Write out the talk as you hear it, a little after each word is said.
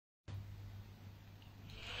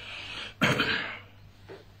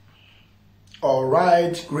All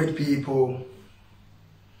right, great people.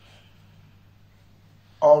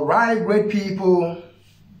 All right, great people.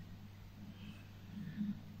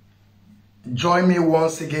 Join me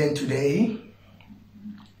once again today.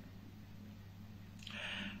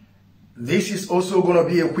 This is also going to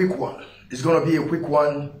be a quick one. It's going to be a quick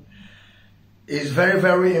one. It's very,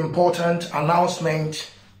 very important announcement.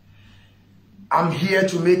 I'm here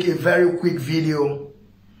to make a very quick video.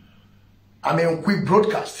 Quick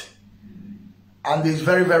broadcast. And it's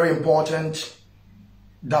very, very important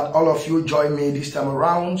that all of you join me this time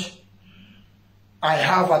around. I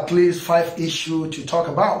have at least 5 issues to talk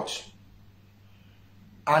about.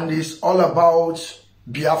 And it's all about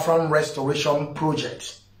Biafran restoration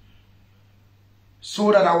project.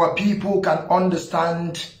 So that our people can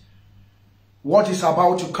understand what is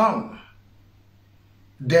about to come.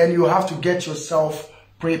 Then you have to get yourself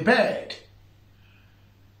prepared.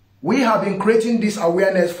 We have been creating this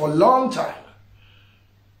awareness for a long time.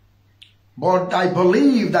 But I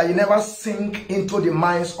believe that it never sink into the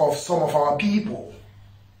minds of some of our people.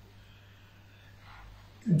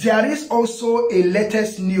 There is also a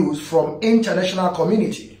latest news from international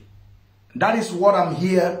community. That is what I'm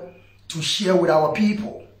here to share with our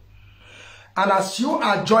people. And as you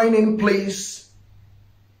are joining, please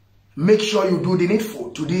make sure you do the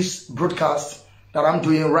needful to this broadcast that I'm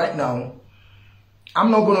doing right now. I'm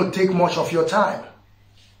not going to take much of your time,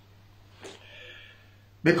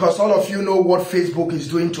 because all of you know what Facebook is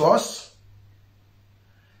doing to us.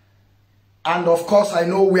 And of course, I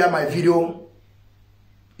know where my video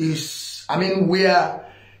is, where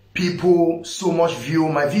people so much view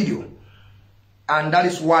my video. And that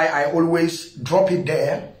is why I always drop it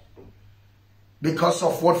there, because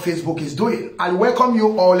of what Facebook is doing. I welcome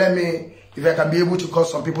you all. Let me, if I can be able to call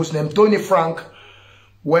some people's name. Tony Frank,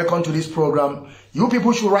 welcome to this program. You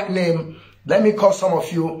people should write name. Let me call some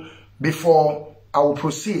of you before I will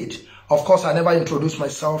proceed. Of course, I never introduce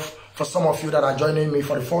myself for some of you that are joining me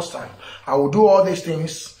for the first time. I will do all these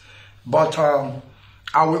things, but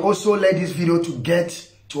I will also let this video to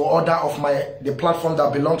get to order of the platform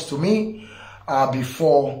that belongs to me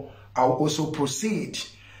before I will also proceed,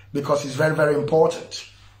 because it's very, very important.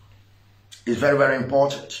 It's very, very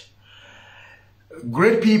important.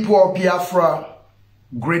 Great people of Biafra,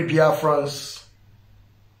 great Biafrans,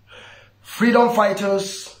 freedom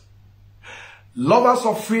fighters, lovers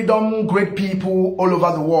of freedom, great people all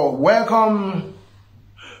over the world. Welcome.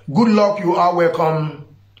 Good luck, you are welcome.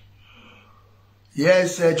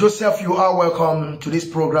 Yes, Joseph, you are welcome to this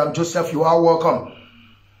program. Joseph, you are welcome.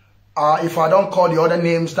 If I don't call the other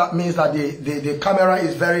names, that means that the camera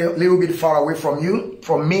is little bit far away from you,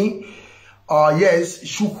 from me. Yes,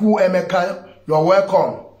 Shuku Emeka, you are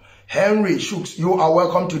welcome. Henry Shooks, you are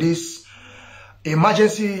welcome to this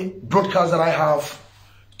emergency broadcast that I have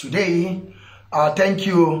today. Thank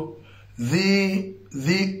you.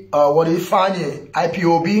 What is funny?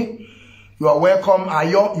 Ipob, you are welcome.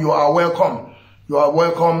 Ayo, you are welcome. You are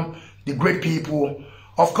welcome. The great people.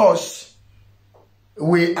 Of course,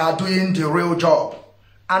 we are doing the real job.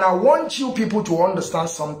 And I want you people to understand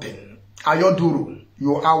something. Ayo Duru,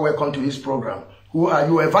 you are welcome to this program. Who are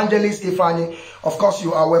you? Evangelist Ifani. Of course,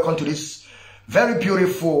 you are welcome to this very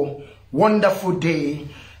beautiful, wonderful day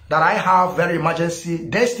that I have, very emergency.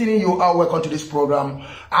 Destiny, you are welcome to this program.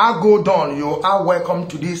 Ago Dawn, you are welcome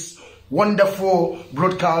to this wonderful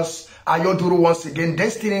broadcast. Ayoduru once again.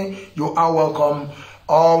 Destiny, you are welcome.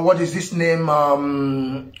 What is this name? Abu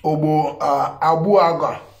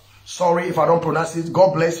Aga. Sorry if I don't pronounce it.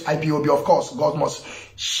 God bless IPOB, of course. God must.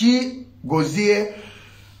 She goes here.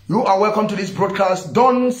 You are welcome to this broadcast.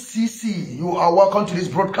 Don CC, you are welcome to this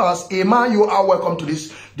broadcast. Emma, you are welcome to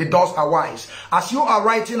this. The doors are wise. As you are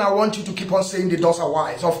writing, I want you to keep on saying the doors are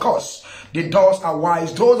wise. Of course, the doors are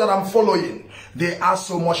wise. Those that I'm following, they are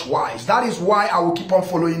so much wise. That is why I will keep on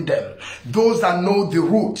following them. Those that know the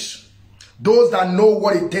roots, those that know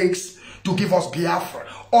what it takes to give us Biafra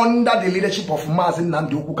under the leadership of Mazi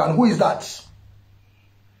Nwachineke. And who is that?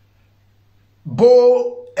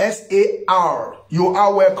 Bo SAR, you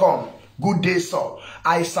are welcome. Good day, sir.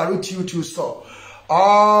 I salute you too, sir.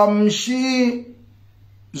 She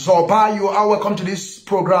Zoba, you are welcome to this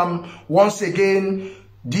program once again.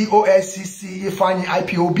 DOSCC Ifani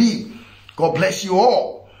IPOB, God bless you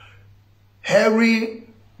all. Harry,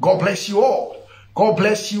 God bless you all. God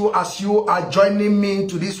bless you as you are joining me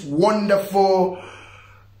to this wonderful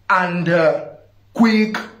and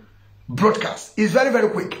quick broadcast. It's very, very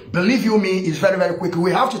quick. Believe you me, it's very, very quick.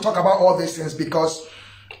 We have to talk about all these things because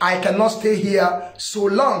I cannot stay here so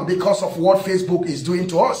long because of what Facebook is doing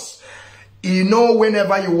to us. You know,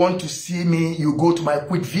 whenever you want to see me, you go to my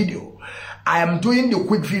quick video. I am doing the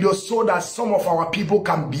quick video so that some of our people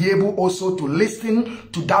can be able also to listen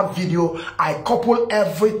to that video. I couple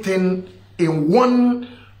everything in one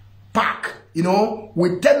pack. You know,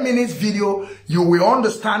 with 10 minutes video, you will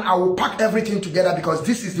understand. I will pack everything together because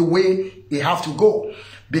this is the way it has to go.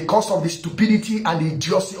 Because of the stupidity and the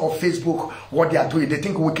idiocy of Facebook, what they are doing. They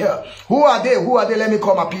think we care. Who are they? Who are they? Let me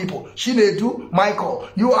call my people. Shinedu, Michael,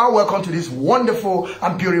 you are welcome to this wonderful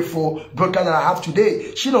and beautiful broadcast that I have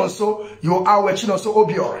today. Shinonso, you are welcome. Shinonso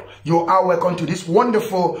Obior, you are welcome to this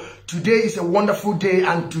wonderful. Today is a wonderful day,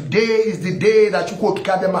 and today is the day that Chukwu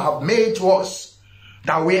Kikabema have made to us,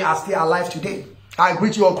 that we are still alive today. I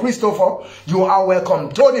greet you all. Christopher, you are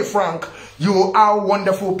welcome. Tony Frank, you are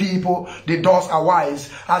wonderful people. The doors are wise.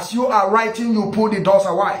 As you are writing, you put the doors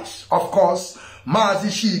are wise. Of course, Mazi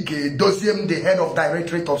Nwachineke, Doziem, the head of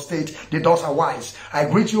Directorate of State, the doors are wise. I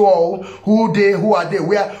greet you all. Who are they?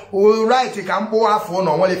 Where we write you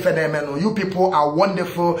people are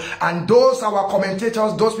wonderful. And those our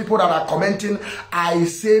commentators, those people that are commenting, I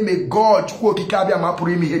say may God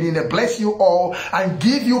bless you all and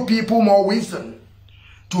give you people more wisdom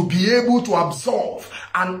to be able to absorb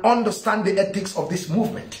and understand the ethics of this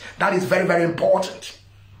movement. That is very, very important.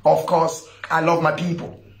 Of course, I love my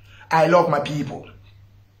people. I love my people.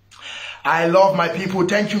 I love my people.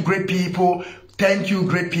 Thank you, great people. Thank you,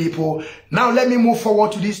 great people. Now, let me move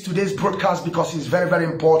forward to today's broadcast because it's very, very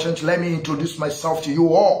important. Let me introduce myself to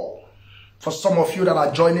you all. For some of you that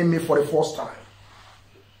are joining me for the first time.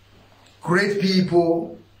 Great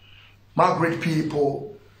people, my great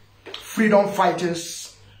people, freedom fighters,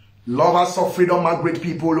 lovers of freedom, my great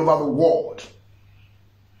people all over the world.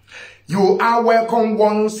 You are welcome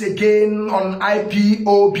once again on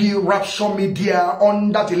Ipob Rapture Media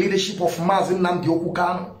under the leadership of Mazi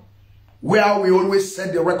Nwachineke, where we always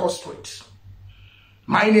set the record straight.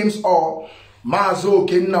 My name's Mazi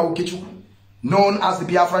Nwachineke, known as the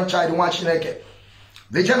Biafran child Nwachineke,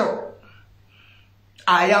 the general.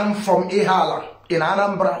 I am from Ihala in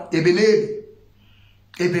Anambra, Ebeneri.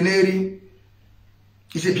 Ebeneri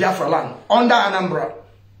is a Biafra land under Anambra.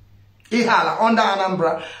 Ihala under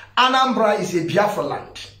Anambra. Anambra is a Biafra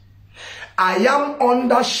land. I am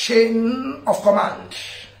under chain of command.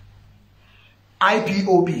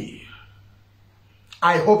 Ipob.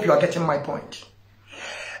 I hope you are getting my point.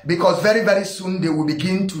 Because very, very soon they will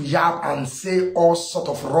begin to yap and say all sort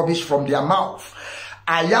of rubbish from their mouth.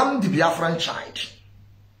 I am the Biafran child.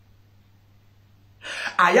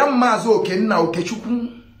 I am Mazi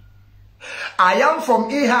Nwachineke. I am from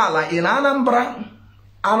Ihala in Anambra.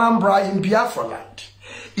 Anambra in Biafra land.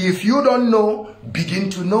 If you don't know, begin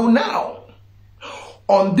to know now.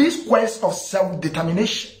 On this quest of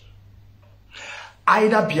self-determination,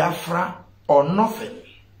 either Biafra or nothing.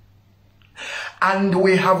 And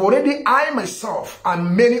we have already, I myself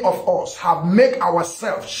and many of us have made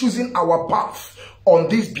ourselves choosing our path on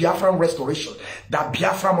this Biafran restoration, that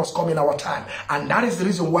Biafra must come in our time. And that is the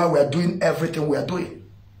reason why we are doing everything we are doing.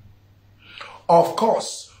 Of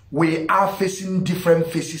course, we are facing different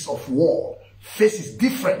phases of war. Faces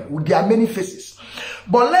different. There are many faces.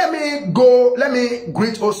 But let me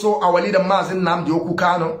greet also our leader Mazi Nnamdi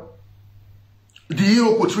Kanu, the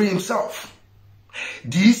hero portray himself.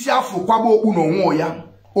 The isia for kwabo uno ya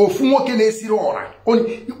ofumoke ne sirora.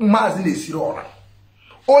 Only Mazi ne sirora.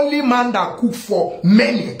 Only man that cook for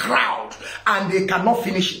many crowd and they cannot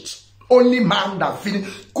finish it. Only man that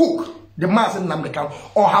cook the Mazi Nnamdi Kanu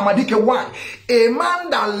or Hamadike one. A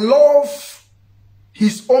man that loves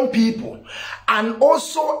his own people and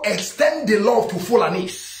also extend the love to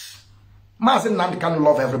Fulanis. Mazi Nnamdi Kanu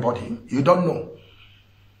love everybody. You don't know.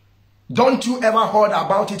 Don't you ever heard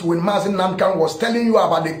about it when Mazi Nnamdi Kanu was telling you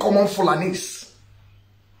about the common Fulanis?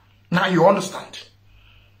 Now you understand.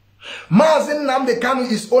 Mazi Nnamdi Kanu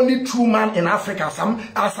is only true man in Africa.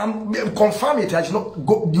 As I'm confirm it,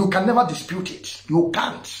 you can never dispute it. You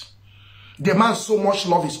can't. The man so much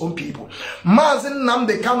love his own people. Mazi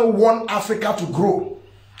Nnamdi Kanu want Africa to grow.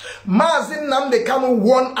 Mazi Nnamdi Kanu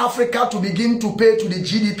want Africa to begin to pay to the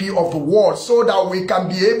GDP of the world so that we can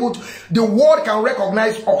be able to, the world can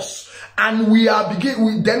recognize us. And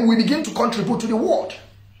then we begin to contribute to the world.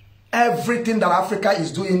 Everything that Africa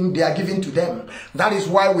is doing, they are giving to them. That is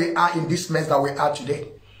why we are in this mess that we are today.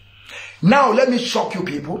 Now, let me shock you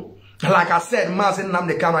people. Like I said, Mazi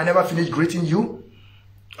Nnamdi Kanu, I never finished greeting you.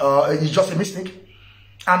 It's just a mistake.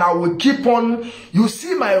 And I will keep on. You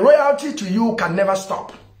see, my royalty to you can never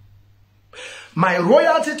stop. My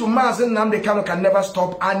royalty to Mazi Nnamdi Kanu can never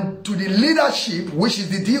stop. And to the leadership, which is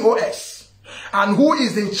the DOS, and who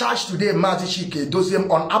is in charge today, Mazi Nwachineke, does him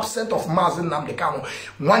on absent of Mazi Nnamdi Kanu.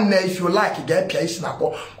 One day, if you like, you get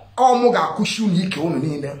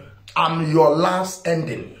I'm your last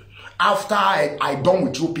ending. After I done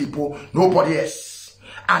with you people, nobody else.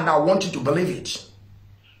 And I want you to believe it.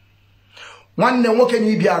 We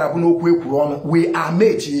are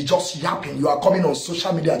mates, you just yapping. You are coming on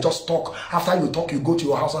social media, just talk. After you talk, you go to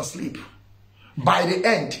your house and sleep. By the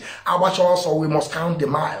end, also we must count the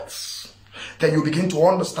miles. Then you begin to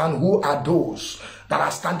understand who are those that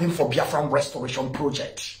are standing for Biafran Restoration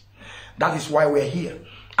Project. That is why we're here.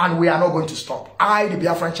 And we are not going to stop. I, the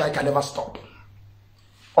Biafran child, can never stop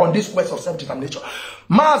on this quest of self-determination.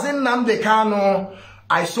 Mazi Nnamdi Kanu,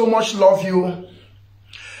 I so much love you.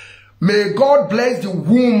 May God bless the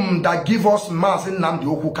womb that give us Mazi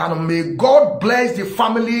Nnamdi Kanu. May God bless the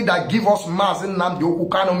family that give us Mazi Nnamdi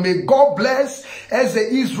Kanu. May God bless Eze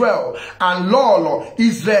Israel and Lolo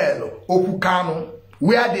Israel Kanu.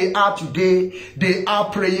 Where they are today, they are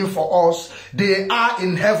praying for us. They are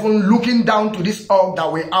in heaven looking down to this earth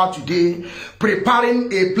that we are today,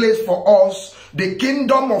 preparing a place for us, the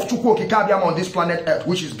kingdom of Chukwu Okikabiam on this planet earth,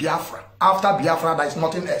 which is Biafra. After Biafra, there is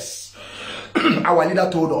nothing else. Our leader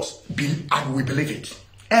told us, and we believe it.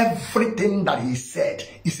 Everything that he said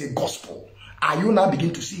is a gospel. Are you now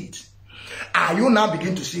beginning to see it? Are you now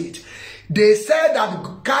beginning to see it? They said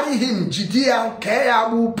that carry him, Judea,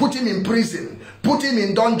 Keabu, put him in prison, put him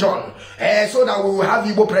in dungeon, so that we will have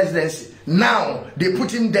Igbo presidency. Now, they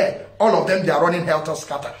put him there. All of them, they are running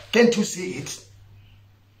helter-skelter. Can't you see it?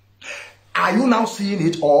 Are you now seeing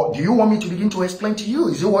it, or do you want me to begin to explain to you?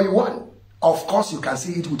 Is it what you want? Of course, you can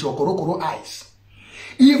see it with your korokoro eyes.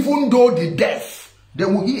 Even though the deaf, they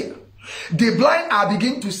will hear. The blind are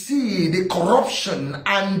beginning to see the corruption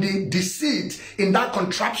and the deceit in that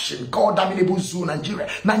contraption called Damnable Zoo, Nigeria.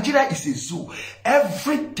 Nigeria is a zoo.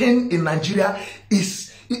 Everything in Nigeria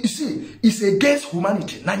is, you see, is against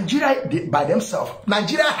humanity. Nigeria by themselves.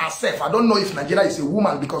 Nigeria herself, I don't know if Nigeria is a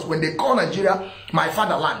woman, because when they call Nigeria my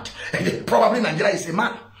fatherland, probably Nigeria is a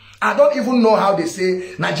man. I don't even know how they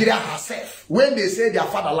say Nigeria herself. When they say their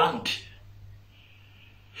fatherland,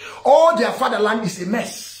 all their fatherland is a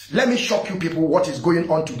mess. Let me shock you people what is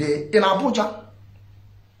going on today in Abuja.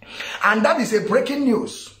 And that is a breaking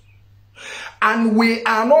news. And we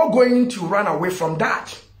are not going to run away from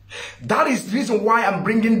that. That is the reason why I'm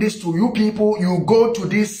bringing this to you people. You go to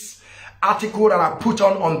this article that I put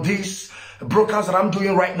on this broadcast that I'm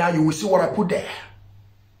doing right now. You will see what I put there.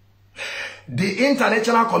 The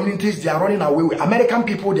international communities, they are running away. American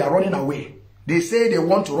people, they are running away. They say they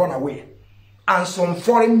want to run away. And some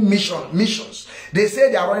foreign missions, they say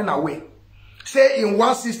they are running away. Say in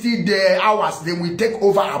 160 hours, they will take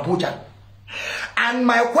over Abuja. And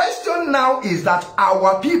my question now is that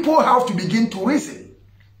our people have to begin to reason.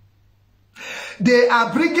 They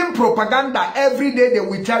are bringing propaganda every day. They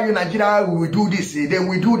will tell you Nigeria will do this, they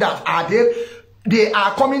will do that. Are they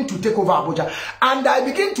are coming to take over Abuja. And I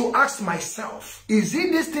begin to ask myself, is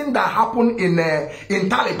it this thing that happened in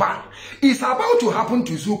Taliban? It's about to happen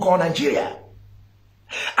to zoo called Nigeria.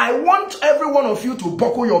 I want every one of you to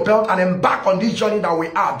buckle your belt and embark on this journey that we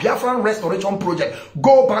are. Biafran Restoration Project.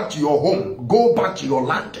 Go back to your home. Go back to your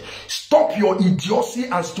land. Stop your idiocy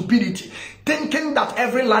and stupidity. Thinking that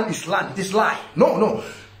every land is land. It's lie. No, no.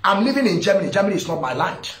 I'm living in Germany. Germany is not my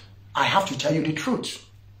land. I have to tell you the truth.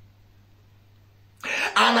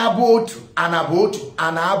 Anaburotu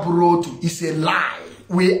is a lie.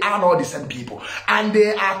 We are not the same people. And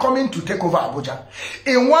they are coming to take over Abuja.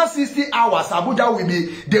 In 160 hours,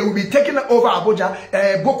 Abuja they will be taking over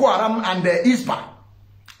Abuja, Boko Haram and Ispa.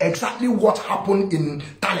 Exactly what happened in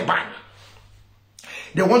Taliban.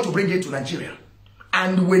 They want to bring it to Nigeria.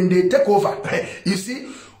 And when they take over, you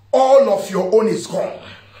see, all of your own is gone.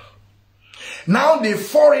 Now the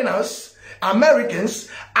foreigners, Americans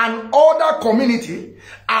and other community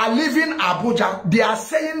are leaving Abuja. They are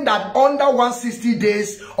saying that under 160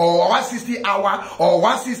 days or 160 hour or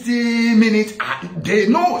 160 minutes, they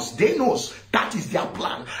knows that is their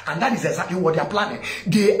plan. And that is exactly what they are planning.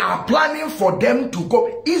 They are planning for them to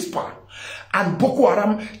go Ispa and Boko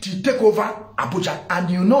Haram to take over Abuja. And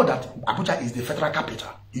you know that Abuja is the federal capital.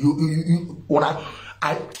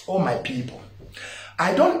 Oh my people,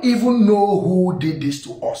 I don't even know who did this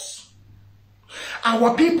to us.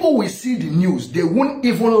 Our people will see the news. They won't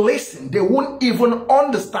even listen. They won't even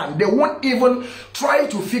understand. They won't even try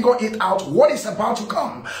to figure it out what is about to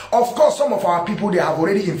come. Of course, some of our people, they have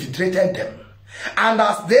already infiltrated them. And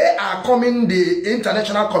as they are coming, the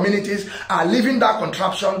international communities are leaving that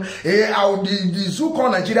contraption. The zoo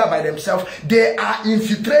called Nigeria by themselves, they are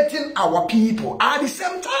infiltrating our people at the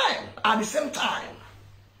same time. At the same time.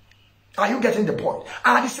 Are you getting the point?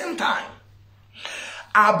 At the same time.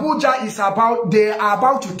 Abuja is about, they are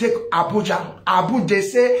about to take Abuja. They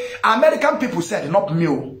say, American people said, not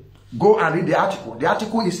me. Go and read the article. The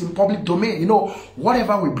article is in public domain. You know,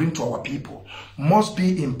 whatever we bring to our people must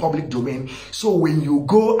be in public domain. So when you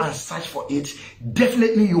go and search for it,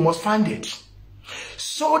 definitely you must find it.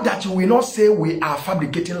 So that you will not say we are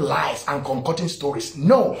fabricating lies and concocting stories.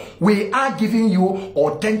 No, we are giving you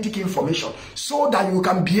authentic information so that you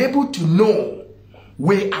can be able to know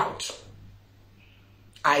way out.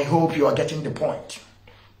 I hope you are getting the point.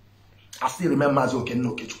 I still remember Mazi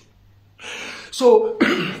Nwachineke. So,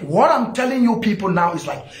 what I'm telling you people now is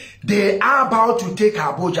like, they are about to take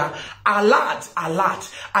Abuja. Alert, alert.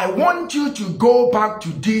 I want you to go back to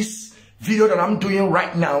this video that I'm doing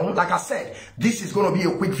right now. Like I said, this is going to be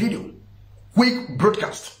a quick video. Quick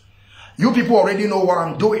broadcast. You people already know what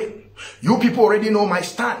I'm doing. You people already know my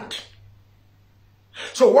stand.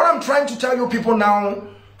 So, what I'm trying to tell you people now,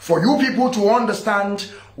 for you people to understand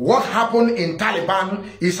what happened in Taliban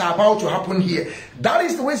is about to happen here. That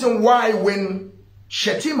is the reason why when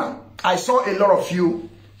Shetima, I saw a lot of you,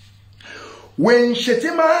 when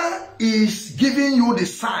Shetima is giving you the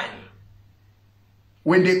sign,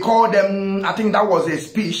 when they call them, I think that was a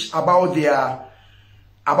speech about the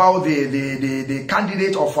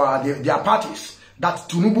candidate of their parties, that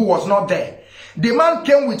Tinubu was not there. The man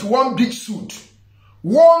came with one big suit,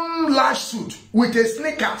 one large suit with a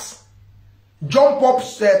sneakers, jump up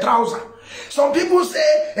trouser. Some people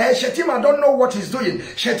say Shetima don't know what he's doing.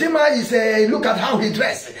 Shetima is look at how he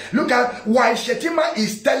dressed. Look at why Shetima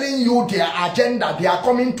is telling you their agenda. They are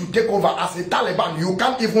coming to take over as a Taliban. You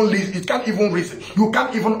can't even listen. You can't even reason. You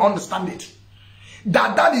can't even understand it.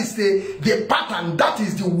 That is the pattern. That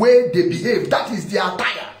is the way they behave. That is their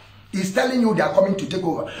attire. He's telling you they are coming to take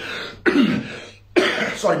over.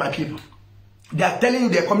 Sorry, my people. They are telling you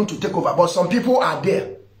they are coming to take over. But some people are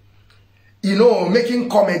there, you know, making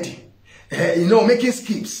comedy. You know, making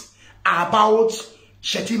skips about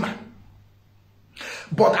Shetima.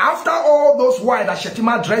 But after all those while that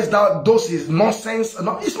Shetima dressed out, those is nonsense.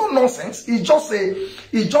 No, it's not nonsense. It's just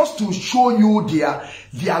to show you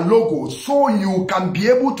their logo, so you can be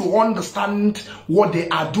able to understand what they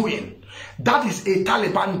are doing. That is a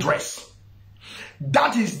Taliban dress.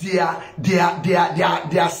 That is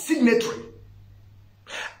their signatory.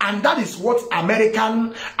 And that is what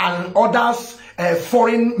American and others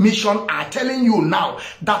foreign mission are telling you now,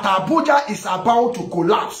 that Abuja is about to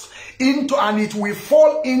collapse into, and it will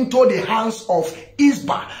fall into the hands of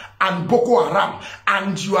Isba and Boko Haram.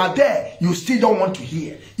 And you are there, you still don't want to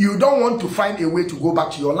hear. You don't want to find a way to go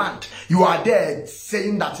back to your land. You are there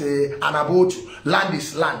saying that land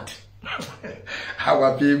is land.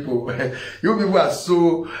 Our people, you people are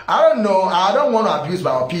so, I don't know, I don't want to abuse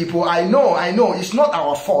our people. I know, it's not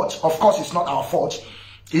our fault. Of course, it's not our fault.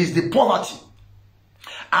 It's the poverty.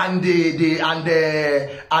 And you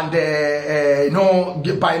know,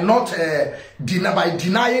 by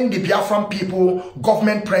denying the Biafran people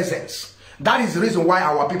government presence. That is the reason why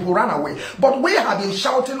our people ran away. But we have been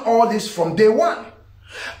shouting all this from day one.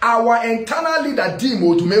 Our internal leader,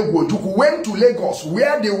 Dimo Dumeguoduku, went to Lagos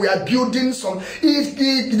where they were building some.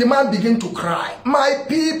 The man began to cry. My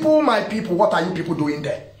people, what are you people doing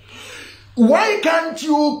there? Why can't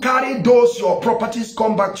you carry your properties,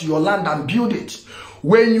 come back to your land and build it?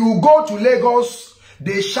 When you go to Lagos,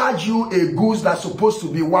 they charge you a goods that's supposed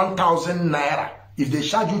to be 1,000 naira. If they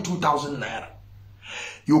charge you 2,000 naira,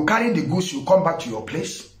 you carry the goods, you come back to your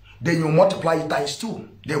place, then you multiply it times 2.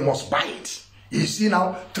 They must buy it. You see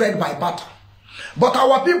now, trade by barter. But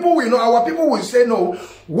our people will know, our people will say no.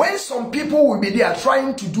 When some people will be there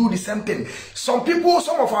trying to do the same thing, some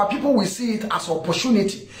of our people will see it as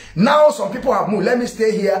opportunity. Now some people have moved. Let me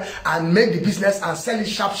stay here and make the business and sell it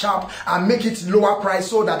sharp and make it lower price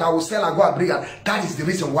so that I will sell and go and bring it. That is the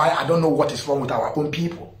reason why I don't know what is wrong with our own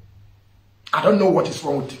people. I don't know what is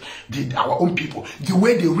wrong with our own people. The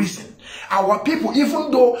way they reason. Our people,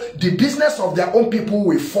 even though the business of their own people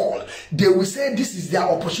will fall, they will say this is their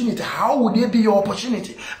opportunity. How would they be your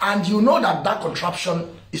opportunity? And you know that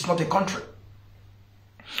contraption is not a country.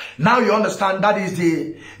 Now you understand that is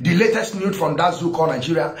the latest news from that zoo called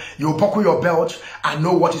Nigeria. You buckle your belt and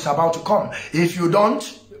know what is about to come. If you don't,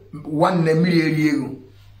 one million.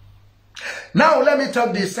 Now let me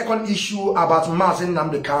tell the second issue about Mazi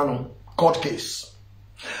Nwachineke court case.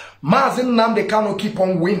 Mazi Nwachineke keep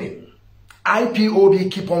on winning. IPOB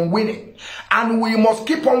keep on winning, and we must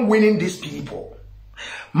keep on winning these people.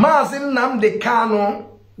 Mazi Nwachineke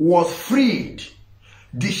was freed,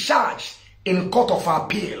 discharged in court of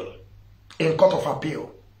appeal. And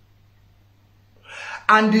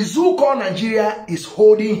the zoo called Nigeria is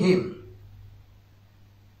holding him.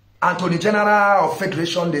 Attorney General of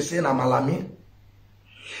Federation, they say Namalami.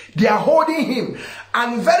 They are holding him.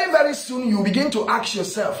 And very, very soon you begin to ask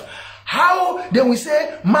yourself, how then we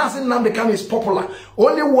say Mazi Nnamdi Kanu is popular?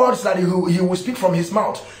 Only words that he will speak from his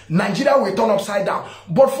mouth. Nigeria will turn upside down.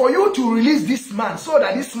 But for you to release this man so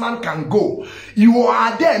that this man can go, you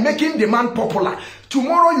are there making the man popular.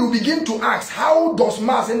 Tomorrow you begin to ask, how does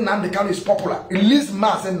Mazi Nnamdi Kanu is popular? Release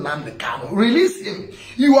Mazi Nnamdi Kanu. Release him.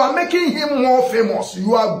 You are making him more famous.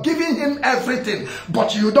 You are giving him everything.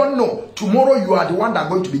 But you don't know. Tomorrow you are the one that is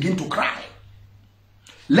going to begin to cry.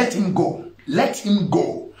 Let him go. Let him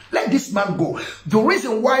go. Let this man go. The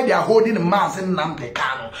reason why they are holding Mazi Nnamdi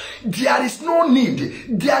Kanu, there is no need.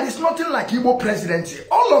 There is nothing like Igbo presidency.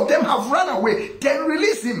 All of them have run away. Then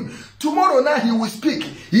release him. Tomorrow now he will speak.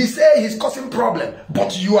 He say he's causing problem.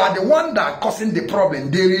 But you are the one that are causing the problem.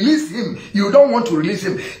 They release him. You don't want to release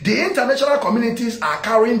him. The international communities are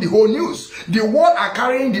carrying the whole news. The world are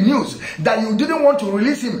carrying the news that you didn't want to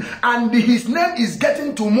release him. And his name is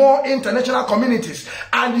getting to more international communities.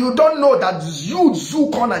 And you don't know that you,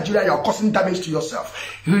 Zuko Nigeria, you are causing damage to yourself.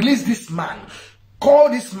 Release this man. Call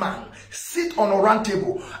this man. Sit on a round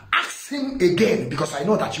table. Ask him again. Because I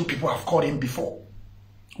know that you people have called him before.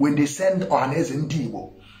 When they send Ohaneze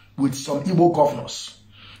Igbo with some Igbo governors,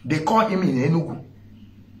 they call him in Enugu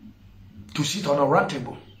to sit on a round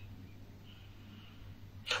table.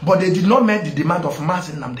 But they did not meet the demand of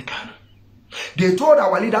Mazi Nnamdi Kanu. They told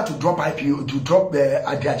our leader to drop IPO, to drop the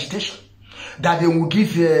agitation. That they will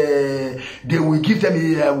give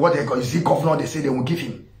them what they call, is the governor, they say they will give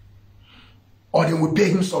him. Or they will pay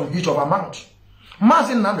him some huge of amount.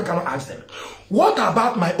 Mazi Nnamdi Kanu asked them, what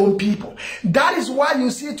about my own people? That is why you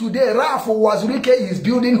see today, Raf Wazirike is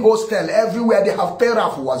building hostel everywhere. They have paid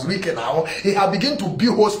Raf Wazirike now. He have begun to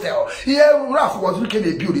build hostel. Here, Raf Wazirike,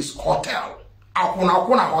 they build his hotel.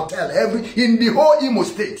 Akuna hotel in the whole Imo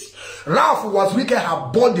state. Raf Wazirike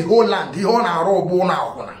have bought the whole land. The whole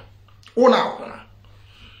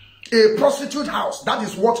a prostitute house. That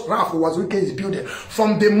is what Raf Wazirike is building.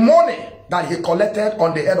 From the money that he collected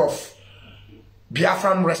on the head of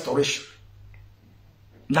Biafran restoration.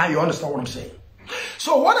 Now you understand what I'm saying.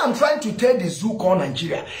 So what I'm trying to tell the Zuko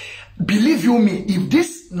Nigeria, believe you me, if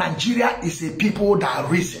this Nigeria is a people that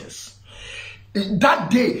reasons, that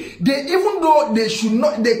day, they, even though they should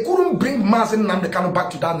not, they couldn't bring Mazi Nnamdi Kanu back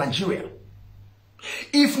to that Nigeria.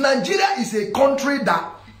 If Nigeria is a country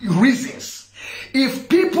that reasons, if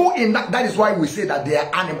people in that is why we say that they are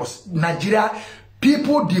animals. Nigeria,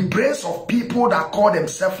 people, the brains of people that call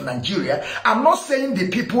themselves Nigeria. I'm not saying the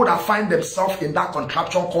people that find themselves in that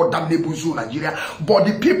contraption called Damnebuzu Nigeria, but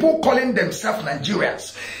the people calling themselves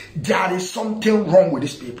Nigerians. There is something wrong with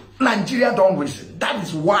these people. Nigeria don't reason. That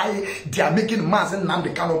is why they are making Mazi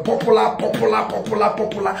Nnamdi Kanu popular.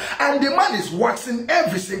 And the man is waxing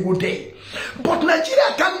every single day. But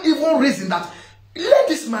Nigeria can't even reason that, let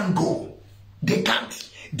this man go. They can't.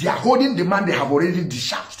 They are holding the man they have already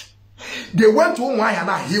discharged. They went to Umuahia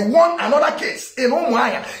now. He won another case in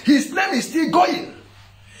Umuahia. His name is still going.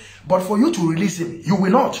 But for you to release him, you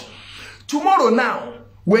will not. Tomorrow now,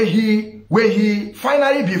 when he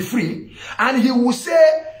finally be free, and he will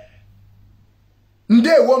say,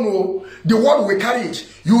 the word will carry it.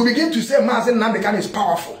 You will begin to say Mazi Nnamdi Kanu is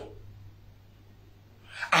powerful.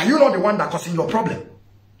 Are you not the one that causing your problem?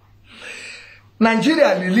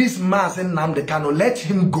 Nigeria release Mazi Nnamdi Kanu. Let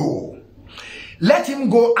him go. Let him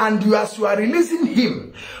go, and as you are releasing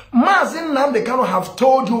him, Mazi Nnamdi Kanu have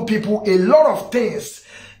told you people a lot of things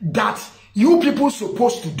that you people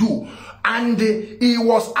supposed to do. And he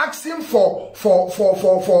was asking for our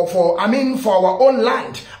own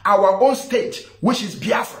land, our own state, which is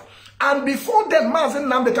Biafra. And before then, Mazi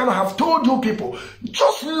Nnamdi Kanu have told you people,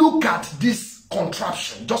 just look at this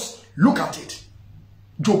contraption. Just look at it.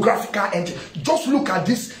 Geographical entity. Just look at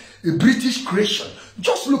this British creation.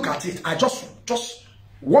 Just look at it. Just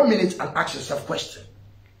 1 minute and ask yourself a question.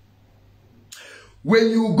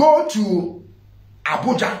 When you go to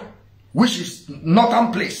Abuja, which is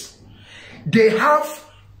northern place, they have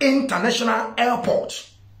international airport.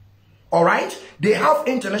 All right? They have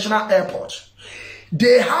international airport.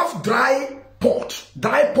 They have dry port.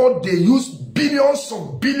 Dry port, they use billions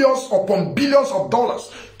upon billions of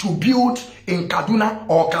dollars to build in Kaduna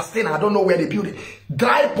or Castena. I don't know where they build it.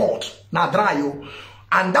 Dry port. Now dry you.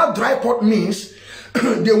 And that dry port means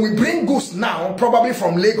they will bring goods now, probably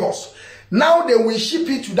from Lagos. Now they will ship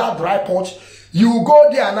it to that dry port. You go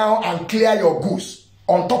there now and clear your goods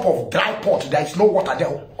on top of dry port. There is no water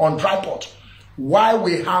there on dry port. Why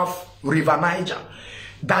we have River Niger,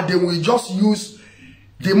 that they will just use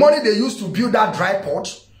the money they used to build that dry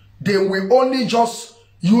port. They will only just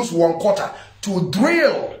use 1/4 to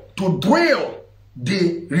drill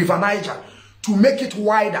the River Niger to make it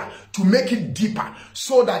wider, to make it deeper,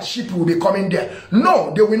 so that sheep will be coming there.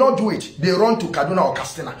 No, they will not do it. They run to Kaduna or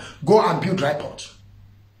Katsina, go and build dry port.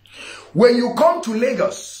 When you come to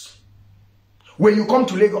Lagos,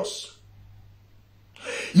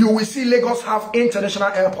 you will see Lagos have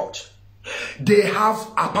international airport. They have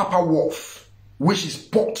Apapa Wharf, which is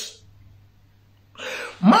port.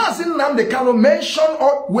 Mazi Nnamdi Kanu mentioned,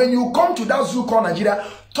 or when you come to that zoo called Nigeria,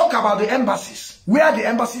 talk about the embassies. Where the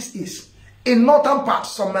embassies is. In northern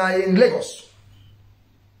parts, some are in Lagos.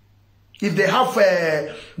 If they have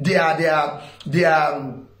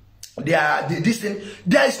this thing,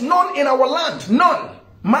 there is none in our land. None.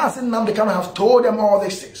 Mazi Nnamdi Kanu have told them all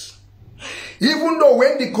these things. Even though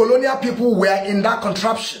when the colonial people were in that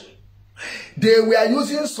contraption, they were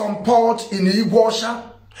using some port in Igwosha.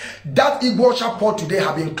 That Igwosha port today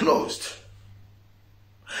have been closed.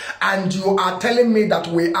 And you are telling me that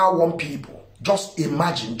we are one people. Just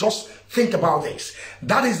imagine, just think about this.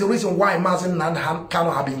 That is the reason why Mazi Nnamdi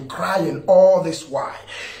Kanu have been crying all this while.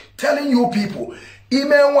 Telling you people, you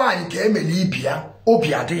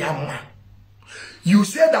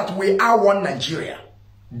say that we are one Nigeria.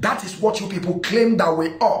 That is what you people claim that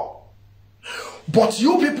we are. But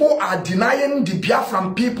you people are denying the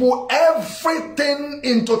Biafran people everything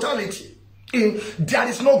in totality. There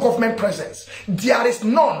is no government presence. There is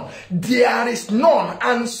none. There is none.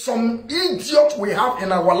 And some idiot we have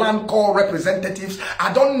in our land called representatives.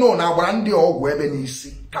 I don't know now.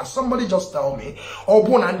 Can somebody just tell me?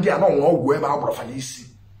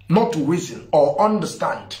 Not to reason or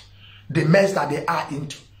understand the mess that they are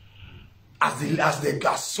into as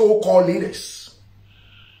the so-called leaders.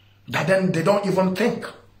 That then they don't even think.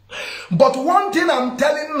 But one thing I'm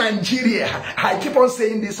telling Nigeria, I keep on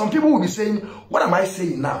saying this. Some people will be saying, what am I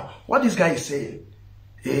saying now? What this guy is saying?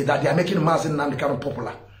 That they are making Mazi Nnamdi Kanu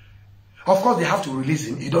popular. Of course, they have to release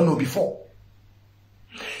him. You don't know before.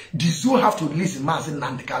 The zoo have to release Mazi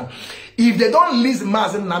Nnamdi Kanu. If they don't release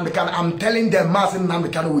Mazi Nnamdi Kanu, I'm telling them Mazi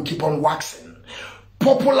Nnamdi Kanu will keep on waxing.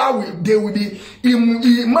 Popular, they will be in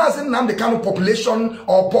Mazi Nnamdi Kanu population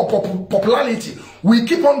or popularity will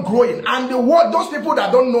keep on growing, and the world, those people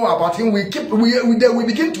that don't know about him, they will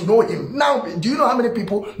begin to know him. Now, do you know how many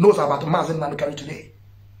people knows about Mazi Nnamdi Kanu today?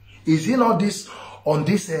 Is he not this on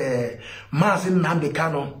this Mazi Nnamdi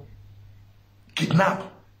Kanu kidnap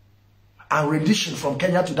and rendition from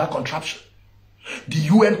Kenya to that contraption? The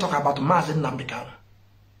UN talk about Mazi Nnamdi Kanu.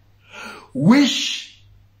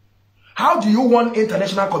 How do you want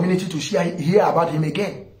international community to hear about him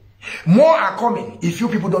again? More are coming. If you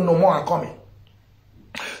people don't know, more are coming.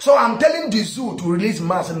 So I'm telling the zoo to release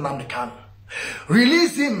Mazi Nnamdi Kanu.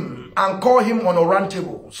 Release him and call him on a round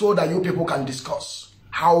table so that you people can discuss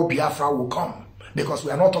how Biafra will come. Because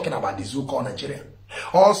we are not talking about the zoo called Nigeria.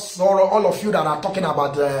 Also, all of you that are talking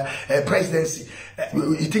about presidency,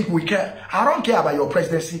 you think we care? I don't care about your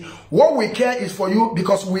presidency. What we care is for you,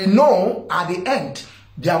 because we know at the end,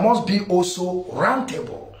 there must be also round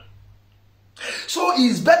table. So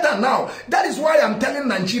it's better now. That is why I'm telling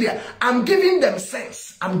Nigeria, I'm giving them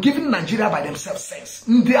sense. I'm giving Nigeria by themselves sense.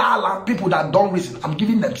 There are people that don't reason. I'm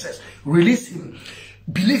giving them sense. Release him.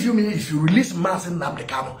 Believe you me, if you release Mazi Nnamdi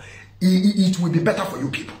Kanu, it will be better for you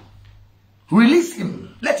people. Release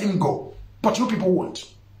him. Let him go. But you people won't.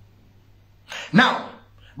 Now,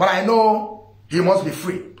 but I know he must be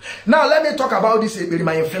free. Now, let me talk about this in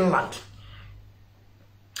Finland.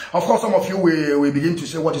 Of course, some of you will begin to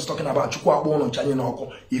say what he's talking about. If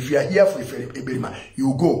you are here for Eberima,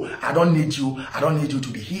 you go. I don't need you. I don't need you to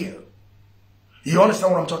be here. You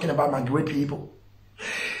understand what I'm talking about, my great people?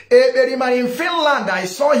 Eberima in Finland, I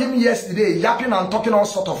saw him yesterday yapping and talking all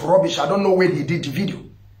sort of rubbish. I don't know when he did the video.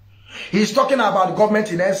 He's talking about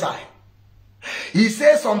government in exile. He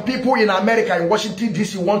says some people in America, in Washington,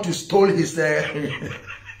 D.C. want to steal his...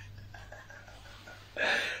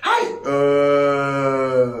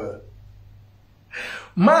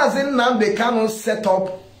 Mazi Nnamdi Kanu set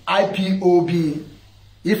up Ipob,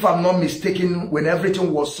 if I'm not mistaken, when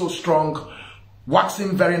everything was so strong,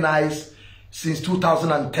 waxing very nice since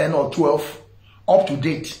 2010 or 12, up to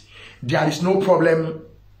date. There is no problem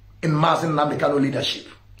in Mazi Nnamdi Kanu leadership.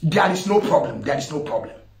 There is no problem. There is no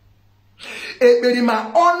problem.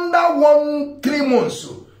 Under 3 months,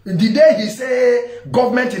 the day he say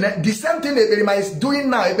government, the same thing Eberima is doing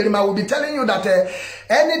now. Eberima will be telling you that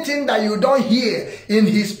anything that you don't hear in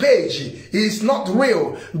his page is not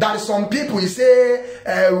real. That some people, he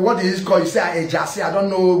say, what is it called? He say, I don't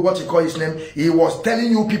know what he call his name. He was telling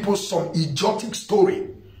you people some idiotic story.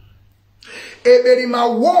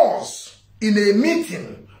 Eberima was in a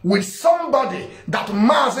meeting with somebody that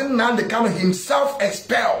Mazi Nnamdi Kanu himself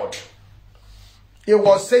expelled. He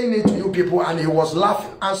was saying it to you people and he was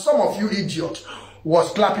laughing. And some of you idiots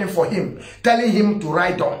was clapping for him, telling him to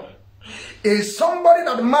write down. Is somebody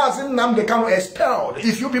that Mazi Nwachineke Kanu expelled.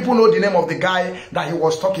 If you people know the name of the guy that he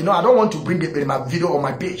was talking, no, I don't want to bring it in my video on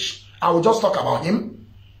my page. I will just talk about him.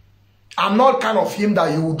 I'm not kind of him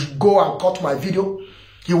that he would go and cut my video.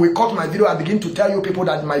 He will cut my video and begin to tell you people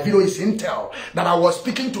that my video is intel, that I was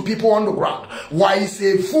speaking to people on the ground. Why it's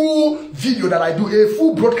a full video that I do, a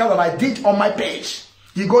full broadcast that I did on my page.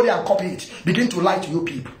 You go there and copy it, begin to lie to you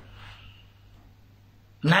people.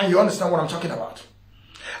 Now you understand what I'm talking about.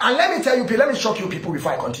 And let me tell you, let me shock you people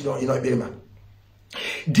before I continue, Iberima.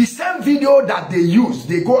 The same video that they use,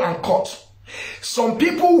 they go and cut. Some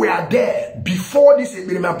people were there before this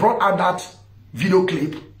Iberima brought out that video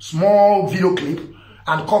clip, small video clip,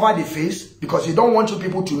 and cover the face, because he don't want you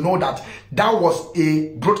people to know that that was a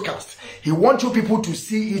broadcast. He wants you people to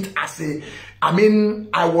see it as a,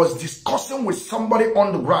 I was discussing with somebody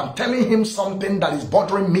on the ground, telling him something that is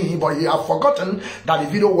bothering me, but he had forgotten that the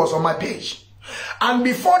video was on my page. And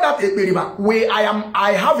before that,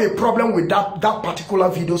 I have a problem with that particular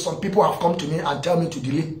video. Some people have come to me and tell me to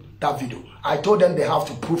delete that video. I told them they have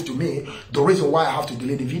to prove to me the reason why I have to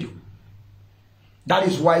delete the video. That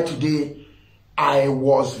is why today I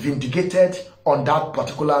was vindicated on that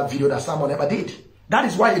particular video that someone ever did. That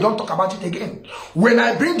is why you don't talk about it again. When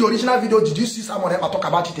I bring the original video, did you see someone ever talk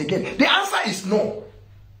about it again? The answer is no.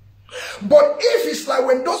 But if it's like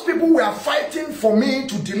when those people were fighting for me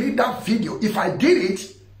to delete that video, if I did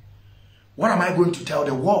it, what am I going to tell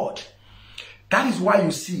the world? That is why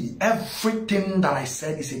you see everything that I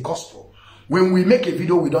said is a gospel. When we make a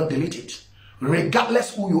video, we don't delete it,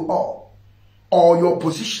 regardless who you are or your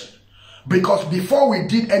position. Because before we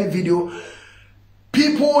did any video,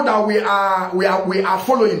 people that we are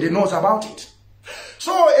following, they knows about it.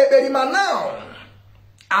 So Eberima now,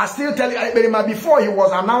 I still tell you, Eberima before he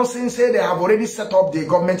was announcing, say they have already set up the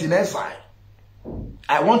government in exile.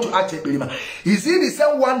 I want to ask Eberima, is he the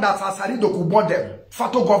same one that Asaridoku bought them?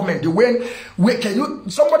 Fato government, the way can you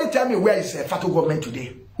somebody tell me where is Fato government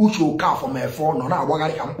today? Who should come from a phone? No, na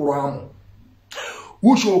wagari kampuro.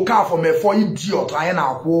 Who should come from a 4 idiot? I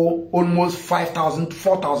know almost 5,000,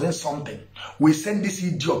 4,000 something. We send this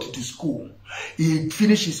idiot to school. He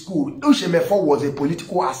finished his school. Ushemefo was a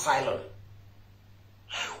political asylum.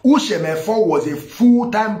 Ushemefo was a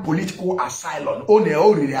full-time political asylum.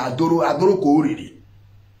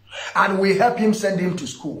 And we help him send him to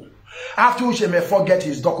school. After Ushemefo get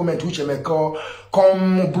his document, Ushemefo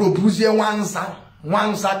come bruise wanza.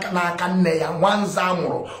 Wanza na kanne ya wanza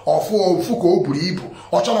muro ofu fuko oburu ibu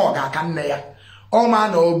ochono oga kanne ya o ma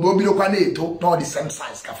na obilo kwa neto no the same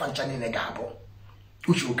size ka fancha ni ga abo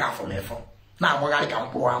uchu ka for mefo na agbagari ka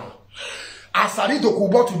mpuru amu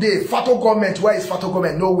Asaridoku today Fato government, where is Fato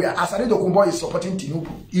government? Nowhere. Asaridoku is supporting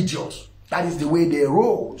Tinubu. Idiots. That is the way they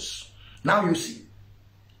rose. Now you see.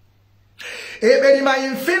 Eberima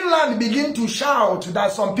in Finland begin to shout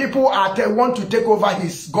that some people want to take over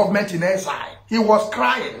his government in exile. He was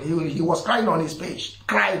crying. He was crying on his page.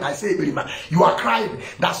 Crying. I say, Eberima, you are crying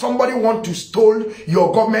that somebody want to steal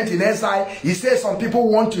your government in exile. He says some people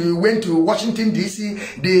went to Washington, D.C.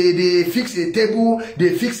 They fix a table.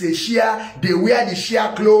 They fix a chair. They wear the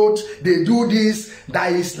chair clothes. They do this.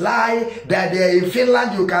 That is lie. That in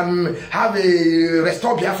Finland you can have a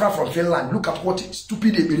restore Biafra from Finland. Look at what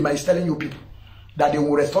stupid Eberima is telling you people. That they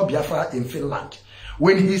will restore Biafra in Finland.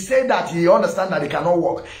 When he said that he understands that they cannot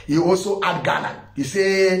work, he also add Ghana. He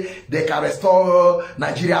said they can restore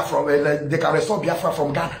Nigeria from, they can restore Biafra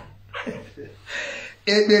from Ghana.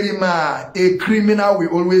 A criminal will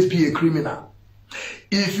always be a criminal.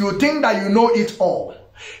 If you think that you know it all,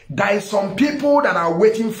 there is some people that are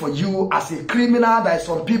waiting for you as a criminal. There is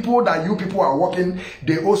some people that you people are working.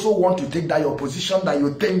 They also want to take that your position that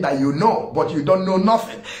you think that you know, but you don't know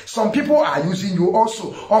nothing. Some people are using you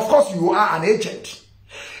also. Of course, you are an agent.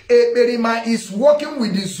 Eberima is working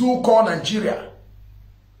with the zoo called Nigeria.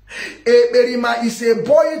 Eberima is a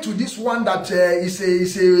boy to this one that is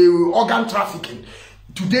a organ trafficking.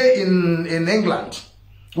 Today in England,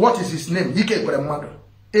 what is his name?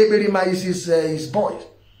 Eberima is his boy.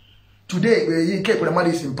 Today, Ike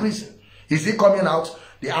is in prison. Is he coming out?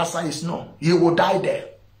 The answer is no. He will die there.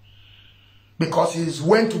 Because he's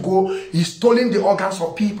went to go, he's stealing the organs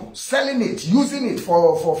of people, selling it, using it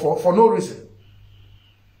for no reason.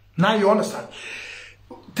 Now you understand.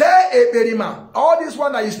 Tell Eberima, all this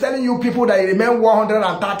one that is telling you people that he remain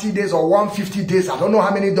 130 days or 150 days, I don't know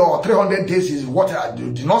how many days, or 300 days is what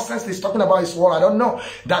the nonsense he's talking about is what I don't know.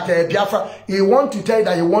 That Biafra, he want to tell you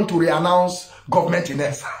that he want to re-announce government in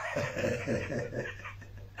exile.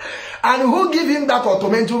 And who give him that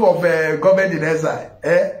automatum of government in exile?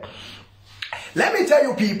 Let me tell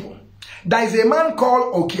you people, there is a man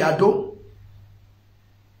called Okiado.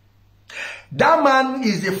 That man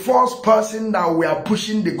is the first person that we are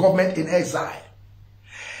pushing the government in exile.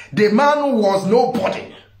 The man was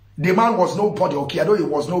nobody. The man was nobody. Okiado, he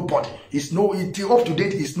was nobody. He's no, up to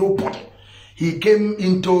date, he's nobody. He came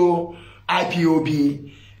into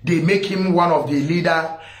IPOB. They make him one of the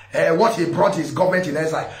leader. What he brought is government in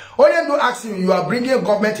exile. Only to ask him, you are bringing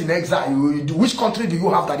government in exile. Which country do you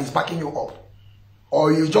have that is backing you up?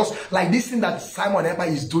 Or you just, like this thing that Simon Eber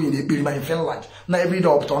is doing in Finland. Now every day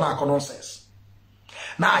up to nonsense.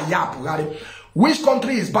 Now, which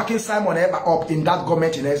country is backing Simon Eber up in that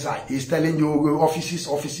government in exile? He's telling you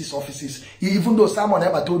offices. Even though Simon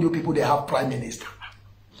Eber told you people they have prime minister.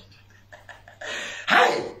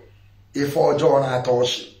 Hi! If for John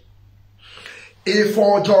Atoshi.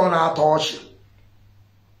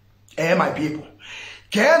 My people.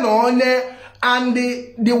 And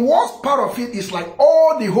the worst part of it is like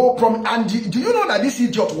all the whole problem. And do you know that this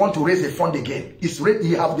idiot want to raise a fund again? They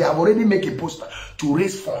have already made a poster to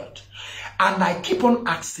raise fund. And I keep on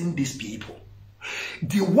asking these people,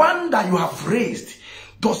 the one that you have raised,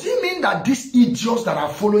 does it mean that these idiots that are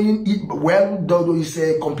following it, well, is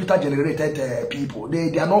computer generated people,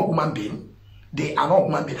 they are not human beings. They are not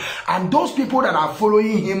human beings. And those people that are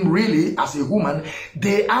following him really as a human,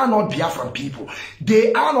 they are not Biafran people.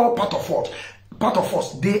 They are not part of what? Part of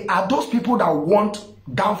us. They are those people that want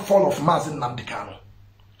downfall of Mazi Nwachineke.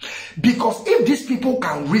 Because if these people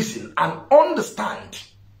can reason and understand,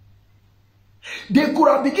 they could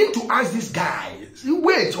have begun to ask this guy,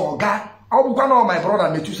 wait, Oga. My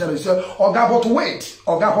brother Metusela said, Oga, but wait.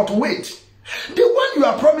 Oga, but wait. The one you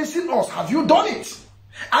are promising us, have you done it?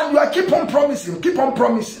 And you are keep on promising.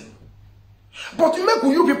 But you make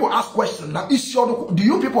you people ask questions. Now, do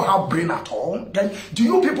you people have brain at all? Do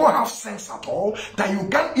you people have sense at all? That you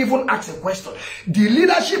can't even ask a question. The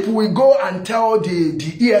leadership will go and tell the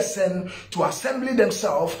ESN to assemble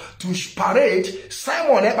themselves to parade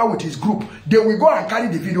Simon Eber with his group. They will go and carry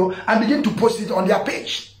the video and begin to post it on their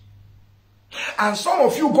page. And some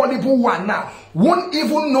of you gullible one now won't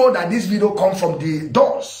even know that this video comes from the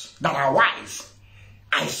doors that are wise.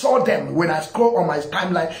 I saw them when I scroll on my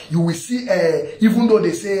timeline. You will see, even though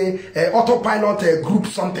they say autopilot group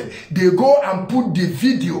something, they go and put the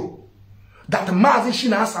video that Mazi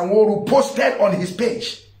Nwachineke posted on his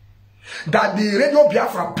page, that the Radio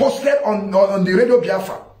Biafra posted on the Radio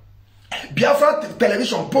Biafra. Biafra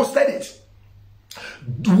television posted it.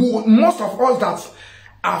 Most of us that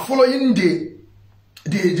are following the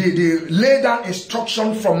laid down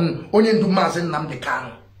instruction from Onyendu Mazi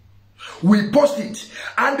Nwachineke, we post it,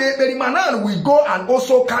 and the Berimanan will go and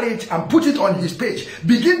also carry it and put it on his page.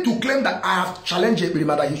 Begin to claim that I have challenged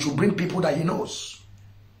Berimanan that he should bring people that he knows.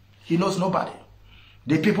 He knows nobody.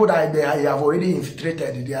 The people that they have already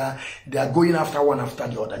infiltrated, they are going after one after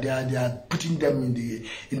the other. They are putting them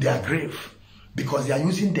in their grave because they are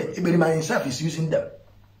using them. Berimanan himself is using them.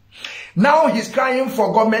 Now he's crying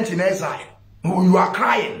for government in exile. You are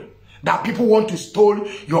crying that people want to steal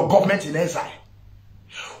your government in exile.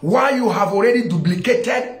 Why you have already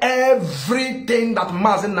duplicated everything that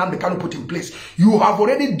Mazi Nwachineke put in place. You have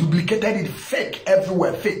already duplicated it fake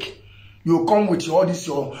everywhere, fake. You come with all this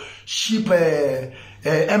your sheep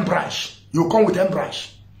M branch. You come with M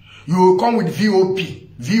branch. You come with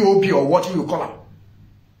VOP or what you call them.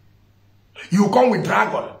 You come with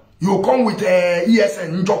Dragon. You come with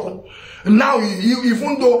ESN Njoko. Now you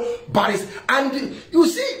even though Paris and you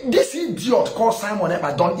see this idiot called Simon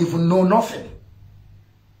Eber don't even know nothing.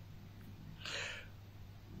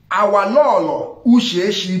 Our Lolo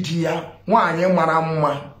Usheshidia Wanye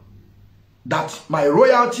Maramma, that my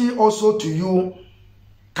royalty also to you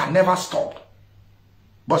can never stop.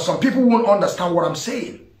 But some people won't understand what I'm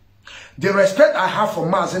saying. The respect I have for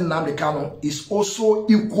Mazi Nwachineke is also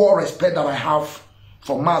equal respect that I have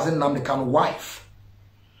for Mazi Nwachineke wife.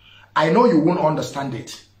 I know you won't understand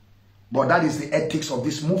it, but that is the ethics of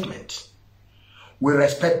this movement. We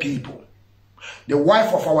respect people. The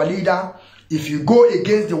wife of our leader, if you go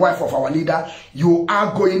against the wife of our leader, you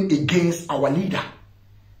are going against our leader.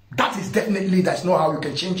 That is definitely, that's not how you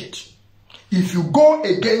can change it. If you go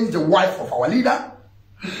against the wife of our leader,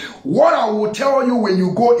 what I will tell you when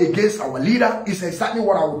you go against our leader is exactly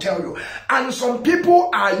what I will tell you. And some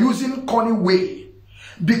people are using corny way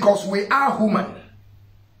because we are human.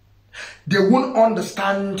 They won't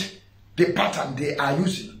understand the pattern they are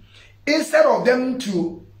using. Instead of them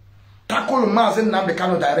to tackle Mazi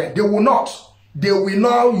Nwachineke direct, they will not. They will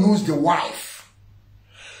now use the wife.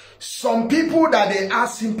 some people that they are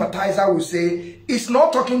sympathizer will say, it's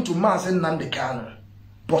not talking to Mazi Nwachineke,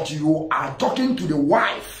 but you are talking to the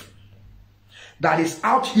wife that is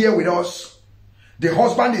out here with us. The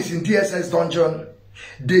husband is in DSS dungeon.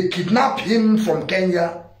 They kidnap him from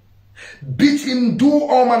Kenya, beat him, do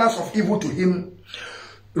all manners of evil to him,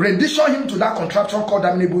 rendition him to that contraption called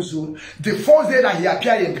Damnebuzu. The first day that he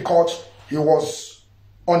appeared in the court, he was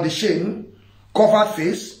on the chain, covered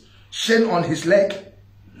face, chain on his leg,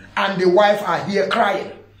 and the wife are here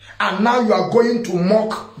crying. And now you are going to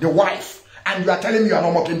mock the wife, and you are telling me you are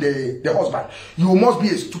not mocking the husband. You must be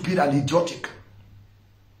a stupid and idiotic.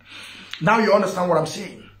 Now you understand what I'm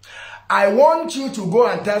saying. I want you to go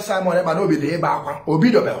and tell Simon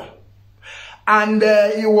Obidobel. And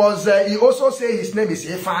he also said his name is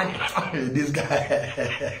Efani. This guy.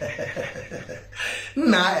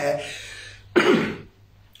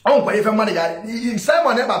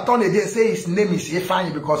 Simon never turned again say his name is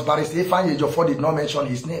Efani because Barrister Efani Ejiofor did not mention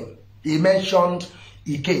his name. He mentioned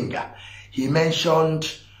Ikenga. He mentioned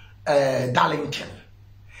Darlington.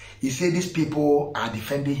 He said these people are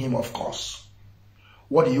defending him, of course.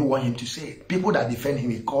 What do you want him to say? People that defend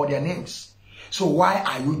him, he call their names. So why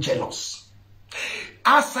are you jealous?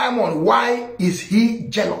 Ask Simon, why is he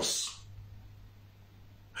jealous?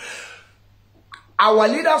 Our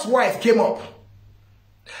leader's wife came up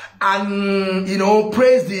and,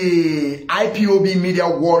 praised the IPOB media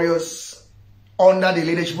warriors under the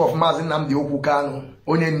leadership of Mazi Nnamdi Kanu,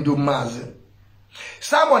 Onyendu Mazi.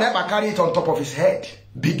 Simon ever carried it on top of his head,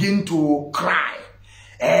 begin to cry.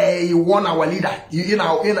 You warn our leader. You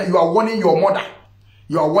are warning your mother.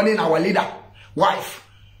 You are warning our leader, wife.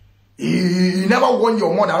 You never warn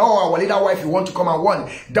your mother. Oh, our leader wife, you want to come and warn.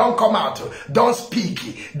 Don't come out. Don't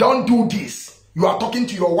speak. Don't do this. You are talking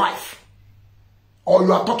to your wife. Or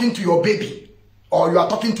you are talking to your baby. Or you are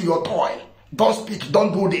talking to your toy. Don't speak.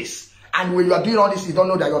 Don't do this. And when you are doing all this, you don't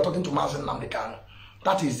know that you are talking to Mazi Nwachineke.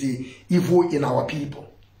 That is the evil in our people.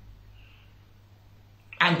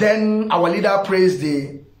 And then our leader praised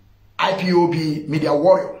the IPOB media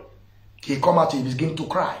warrior. He come out and he began to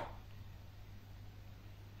cry.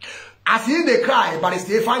 As he they cry, but it's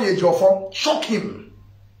Efani Ejiofor shock him.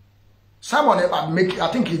 Someone I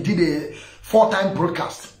think he did a 4-time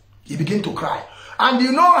broadcast. He began to cry. And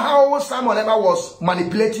you know how Simon ever was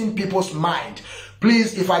manipulating people's mind.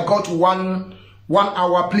 Please, if I got one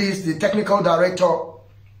hour, please, the technical director,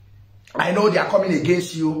 I know they are coming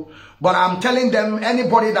against you, but I'm telling them,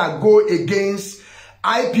 anybody that go against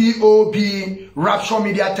IPOB Rapture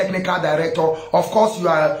Media Technical Director, of course you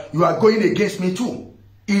are going against me too.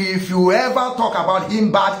 If you ever talk about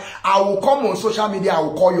him bad, I will come on social media, I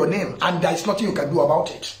will call your name, and there is nothing you can do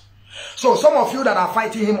about it. So some of you that are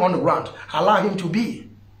fighting him on the ground, allow him to be.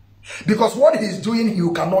 Because what he's doing,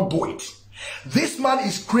 you cannot do it. This man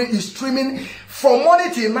is streaming from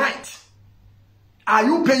morning till night. Are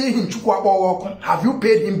you paying him? Have you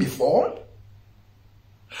paid him before?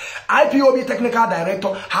 IPOB Technical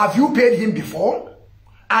Director, have you paid him before?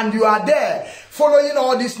 And you are there following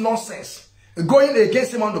all this nonsense, going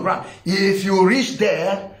against him on the ground. If you reach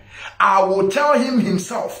there, I will tell him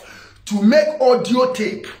himself to make audio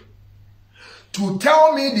tape, to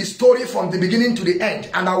tell me the story from the beginning to the end,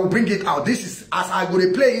 and I will bring it out. This is, as I go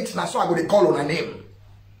to play it, now so I go to call on a name.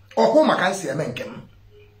 Or whom I can say,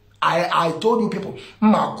 I told you people,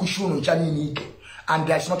 and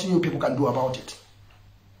there's nothing you people can do about it.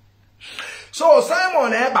 So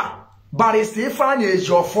Simon Eba, Barrister Efani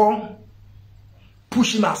Ejiofor,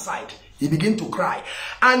 push him aside. He began to cry.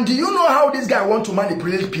 And do you know how this guy wants to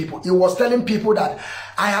manipulate people? He was telling people that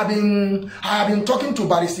I have been talking to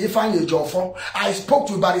Barrister Efani Ejiofor. I spoke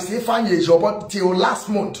to Barrister Efani Ejiofor till last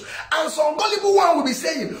month. And some gullible one will be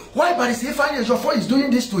saying, why Barrister Efani Ejiofor is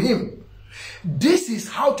doing this to him? This is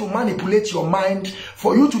how to manipulate your mind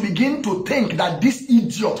for you to begin to think that this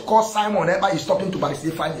idiot called Simon Eba is talking to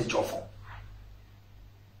Barrister Efani Ejiofor.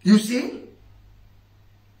 You see?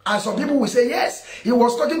 And some people will say, yes, he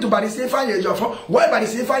was talking to Barrister Efani Ejiofor. What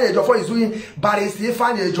Barrister Efani Ejiofor is doing, Barrister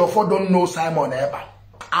Efani Ejiofor don't know Simon Eba.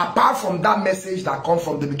 Apart from that message that comes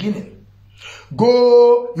from the beginning.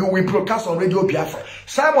 Go, you will broadcast on Radio Biafra.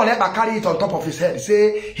 Simon Eba carry it on top of his head.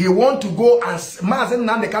 Say he want to go and Mazi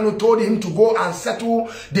Nwachineke told him to go and settle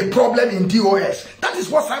the problem in DOS. That is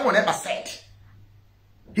what Simon Eba said.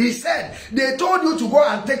 He said, they told you to go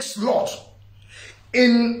and take slot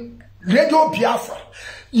in Radio Biafra.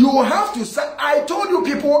 You have to say, I told you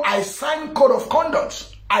people, I signed code of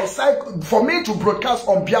conduct. I signed, for me to broadcast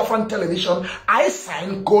on Biafran television, I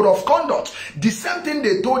signed code of conduct. The same thing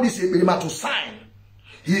they told this Ibrima to sign.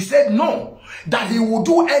 He said, no, that he will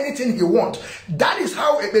do anything he wants. That is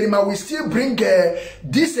how Eberima will still bring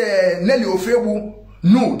this Nelly Ofebu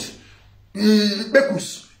nude,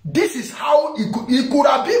 Bekus. This is how he could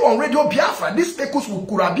have been on Radio Biafra. This Bekus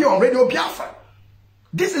could have been on Radio Biafra.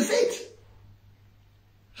 This is it.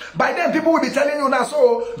 By then, people will be telling you now,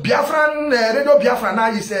 so Biafran, Radio Biafra now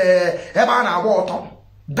is Ebana Water.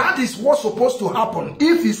 That is what's supposed to happen.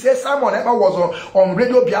 If he says Simon ever was on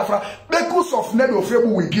Radio Biafra, because of Nelly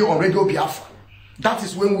Ofebu will be on Radio Biafra. That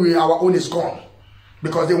is when our own is gone.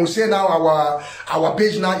 Because they will say now our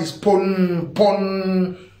page now is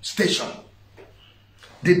porn station.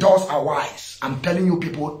 The doors are wise. I'm telling you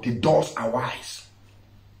people, the doors are wise.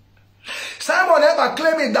 Simon ever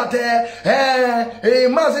claiming that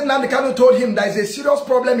Mazi Nwachineke told him there is a serious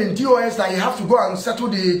problem in DOS that he have to go and settle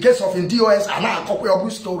the case of in DOS. And now a copy of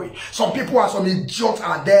this story. Some people are some idiots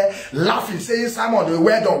are there laughing, saying, Simon,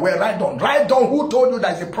 where done, where right done. Right done, who told you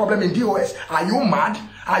there is a problem in DOS? Are you mad?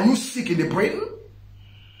 Are you sick in the brain?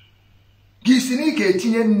 He's an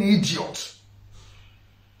idiot.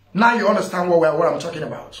 Now you understand what I'm talking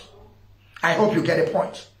about. I hope you get the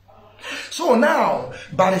point. So now,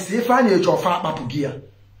 but Mazi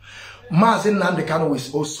Nwachineke will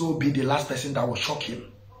also be the last person that will shock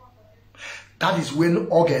him. That is when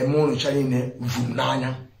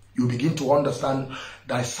you begin to understand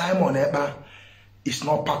that Simon Ekpa is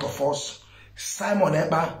not part of us. Simon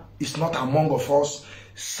Ekpa is not among us.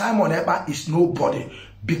 Simon Ekpa is nobody.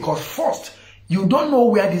 Because first, you don't know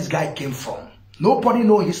where this guy came from. Nobody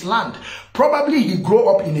knows his land. Probably he grew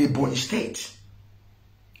up in a Ebonyi state.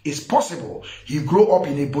 It's possible he grew up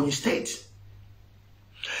in a Ebonyi state.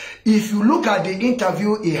 If you look at the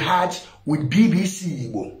interview he had with BBC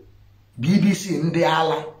Igbo, BBC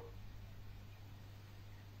Ndeala,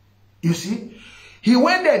 you see, he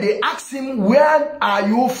went there, they asked him, where are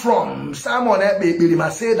you from? Simon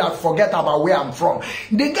Ekpa said that forget about where I'm from.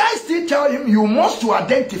 The guy still tell him, you must to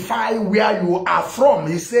identify where you are from.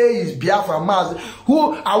 He says he's Biafra Mazi.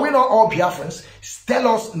 Who are we not all Biafrans? Tell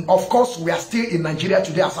us, of course, we are still in Nigeria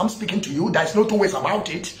today as I'm speaking to you. There's no two ways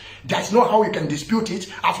about it. There's no how you can dispute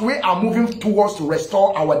it. As we are moving towards to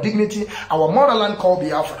restore our dignity, our motherland called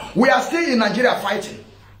Biafra. We are still in Nigeria fighting.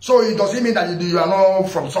 So it doesn't mean that you are not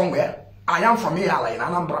from somewhere. I am from here, like in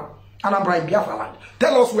Anambra. Anambra in Biafra land.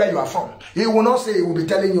 Tell us where you are from. He will not say, he will be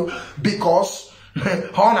telling you, because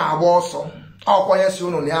Hona also,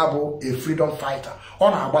 a freedom fighter.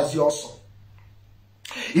 Hona was also.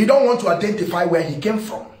 He don't want to identify where he came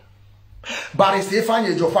from. But it's a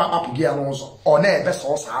fine Jofa Apugia also, or ne best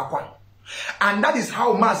also. And that is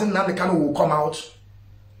how Mazi Nwachineke will come out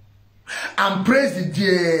and praise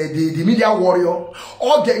the media warrior,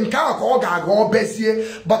 or the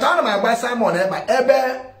Bezier. But I don't know by Simon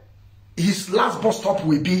Ekpa, his last bus stop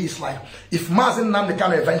will be, it's like, if Mazi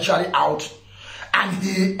Nwachineke eventually out, and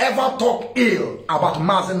he ever talk ill about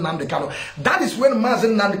Mazi Nwachineke, that is when Mazi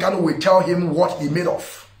Nwachineke will tell him what he made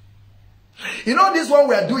of. You know, this one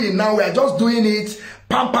we are doing now, we are just doing it,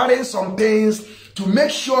 pampering some things, to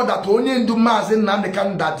make sure that only Mazi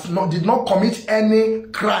Nwachineke that did not commit any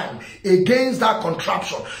crime against that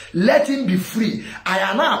contraption. Let him be free.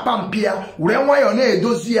 Ayana pampia, when yone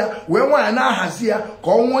edozia, when wana hazia,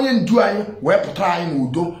 ko onye ndu anyi we putra anyi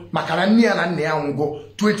udo, makarani na nne ango.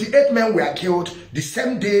 28 men were killed the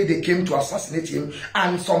same day they came to assassinate him,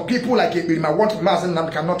 and some people like Eberima want Mazi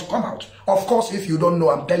Nwachineke not to come out. Of course, if you don't know,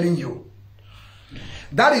 I'm telling you.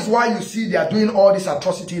 That is why you see they are doing all this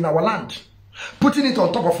atrocity in our land. Putting it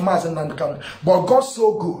on top of Mazi Nwachineke. But God's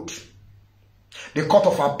so good. The Court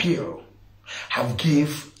of Appeal have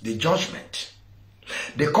give the judgment.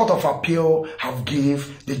 The Court of Appeal have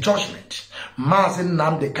give the judgment. Mazi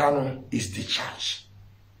Nwachineke is the judge.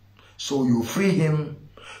 So you free him.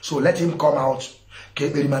 So let him come out. The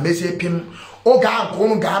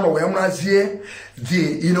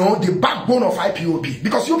backbone of IPOB.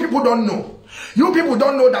 Because you people don't know. You people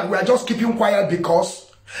don't know that we are just keeping quiet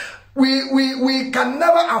because we can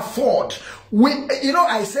never afford.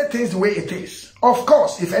 I say things the way it is. Of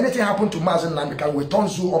course, if anything happened to Mazi Nwachineke, we turn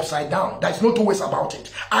zoo upside down. There's no two ways about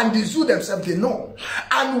it. And the zoo themselves, they know.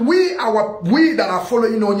 And we that are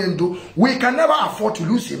following Onyendu, we can never afford to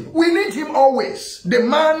lose him. We need him always. The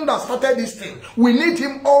man that started this thing, we need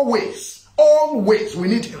him always. Always, we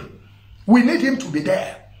need him. We need him to be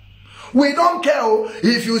there. We don't care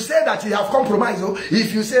if you say that he have compromised,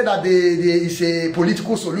 if you say that it's a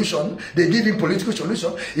political solution, they give him political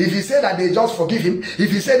solution, if you say that they just forgive him,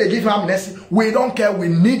 if you say they give him amnesty, we don't care. We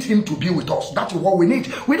need him to be with us. That's what we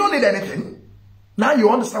need. We don't need anything. Now you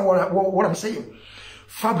understand what I'm saying.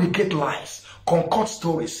 Fabricate lies, concoct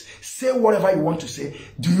stories, say whatever you want to say.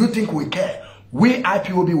 Do you think we care? We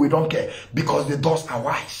IPOB, we don't care because the doors are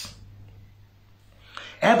wise.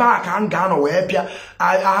 I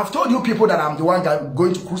have told you people that I'm the one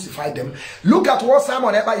going to crucify them. Look at what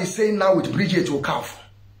Simon Eber is saying now with Bridget Okafor.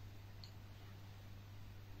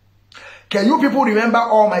 Can you people remember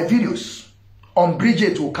all my videos on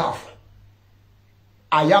Bridget Okafor?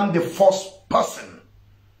 I am the first person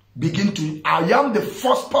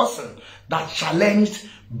that challenged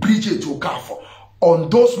Bridget Okafor on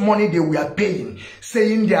those money they were paying,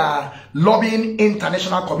 saying they are lobbying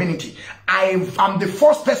international community. I am the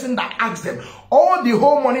first person that asked them, all the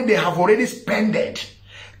whole money they have already spent,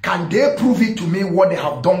 can they prove it to me what they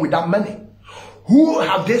have done with that money? Who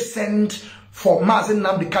have they sent for Mazi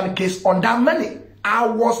Nwachineke case on that money? I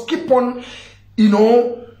was keep on,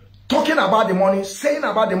 talking about the money, saying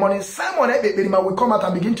about the money. Simon Eber will come out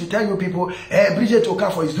and begin to tell you people, Bridget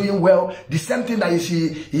Okafor is doing well. The same thing that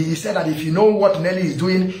he said that if you know what Nelly is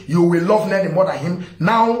doing, you will love Nelly more than him.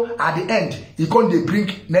 Now, at the end, he can't bring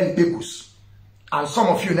Nelly Bekus. And some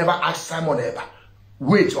of you never asked Simon Eber.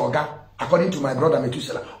 Wait, Oga, according to my brother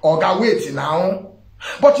Metusela. Oga, wait now.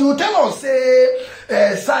 But you tell us, say,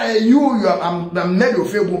 I'm Nelly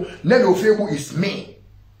Ofebu. Nelly Ofebu is me.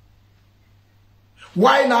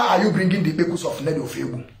 Why now are you bringing the Bekus of Nelly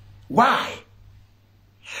Ofebu? Why?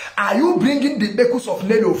 Are you bringing the Bekus of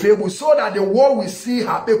Nelly Ofebu so that the world will see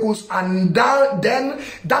her Bekus and then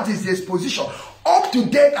that is the exposition? Up to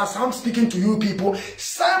date, as I'm speaking to you people,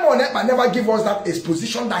 Simon Eber never give us that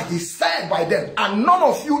exposition that he said by then. And none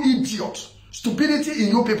of you idiots, stupidity in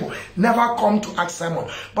you people, never come to ask Simon.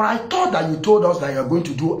 But I thought that you told us that you are going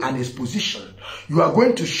to do an exposition. You are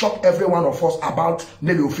going to shock every one of us about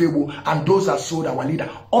Nelly Ofebu and those that sold our leader.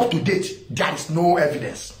 Up to date, there is no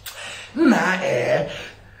evidence. Does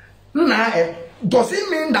it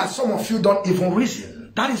mean that some of you don't even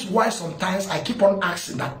reason? That is why sometimes I keep on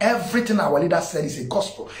asking that everything our leader said is a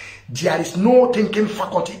gospel. There is no thinking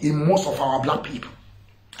faculty in most of our black people,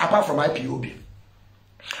 apart from IPOB.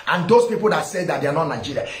 And those people that say that they are not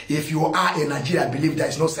Nigeria, if you are a Nigerian, believe there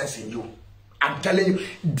is no sense in you. I'm telling you,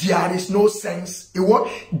 there is no sense.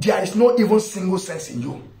 There is no even single sense in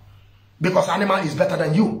you. Because animal is better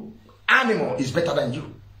than you. Animal is better than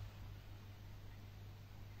you.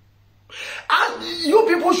 And you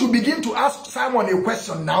people should begin to ask Simon a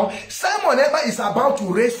question now. Simon Eber is about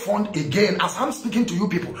to raise fund again. As I'm speaking to you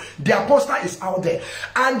people, their poster is out there.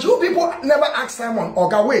 And you people never ask Simon,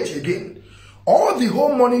 Oga, wait again. All the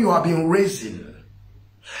whole money you have been raising,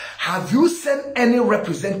 have you sent any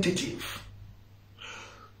representative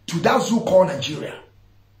to that zoo called Nigeria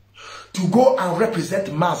to go and represent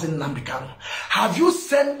Mazi Nwachineke? Have you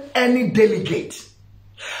sent any delegate?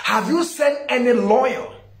 Have you sent any lawyer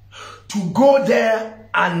to go there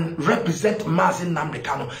and represent Mazi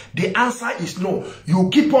Nwachineke? The answer is no. You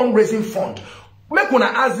keep on raising fund. Make when I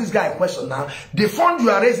ask this guy a question now. The fund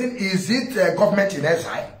you are raising, is it government in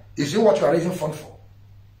exile? Is it what you are raising fund for?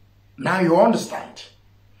 Now you understand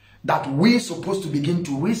that we supposed to begin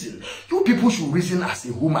to reason. You people should reason as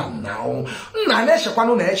a human now.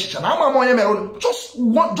 Just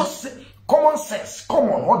say, common sense.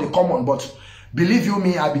 Common, all the common. But believe you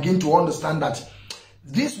me, I begin to understand that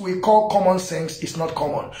this we call common sense is not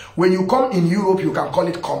common. When you come in Europe, you can call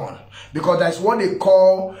it common. Because that's what they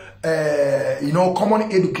call,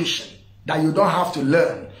 common education. That you don't have to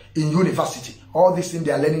learn in university. All these things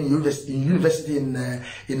they are learning in university in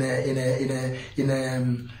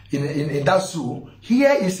that zoo.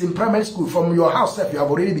 Here is in primary school. From your house, you have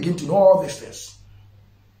already begun to know all these things.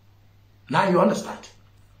 Now you understand.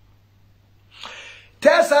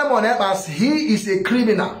 Tell Simon Eber he is a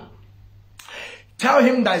criminal. Tell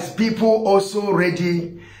him that people also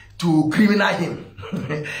ready to criminal him.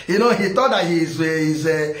 He thought that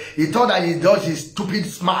he thought that he does his stupid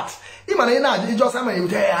smart. I'm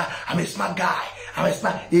a smart guy. I'm a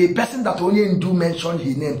smart. A person that only do mention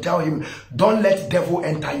his name, tell him, don't let devil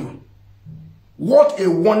enter you. What a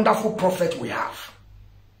wonderful prophet we have.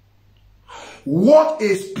 What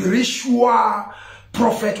a spiritual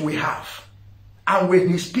prophet we have. And when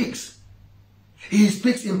he speaks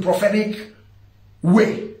in prophetic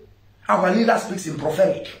way. Our leader speaks in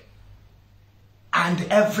prophetic. And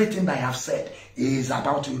everything that I have said is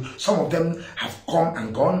about you. Some of them have come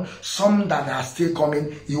and gone. Some that are still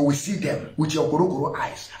coming, you will see them with your guru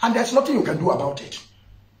eyes. And there's nothing you can do about it.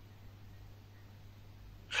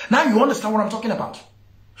 Now you understand what I'm talking about.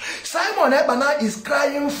 Simon Eber is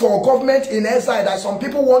crying for government in exile, that some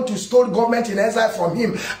people want to steal government in exile from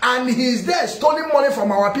him. And he's there stealing money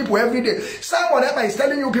from our people every day. Simon Eber is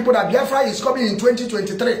telling you people that Biafra is coming in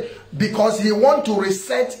 2023 because he wants to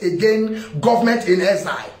reset again government in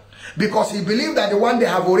exile. Because he believed that the one they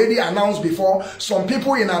have already announced before, some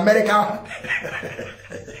people in America,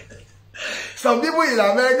 some people in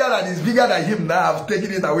America that is bigger than him now have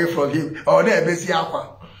taken it away from him. Or they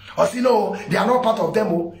no, they are not part of them.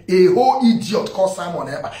 A whole idiot called Simon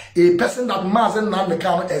Eber, a person that Mazi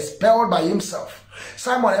Nwachineke expelled by himself.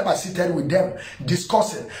 Simon Eber seated with them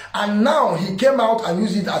discussing, and now he came out and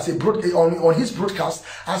used it as a on his broadcast.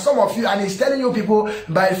 And some of you, and he's telling you people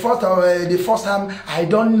by the first time, I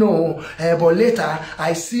don't know, but later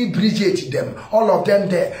I see Bridget them, all of them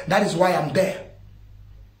there. That is why I'm there.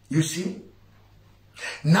 You see,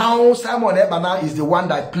 now Simon Eber now is the one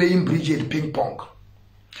that playing Bridget ping pong.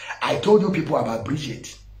 I told you people about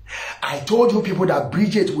Bridget. I told you people that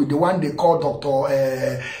Bridget with the one they call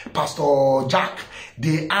Dr. Pastor Jack,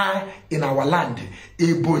 they are in our land,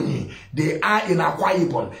 Ebonyi, they are in Akwa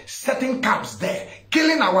Ibom, setting camps there,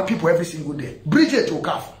 killing our people every single day. Bridget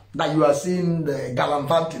Okaf, that you are seeing the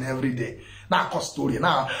gallivanting every day. Now, cost story,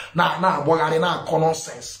 now,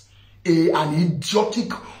 nonsense. An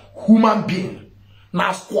idiotic human being.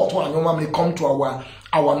 Now, squat one normally come to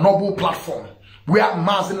our noble platform, where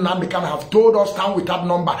Mazi Nwachineke have told us stand with that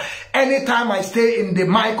number. Anytime I stay in the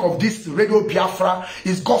mic of this radio Biafra,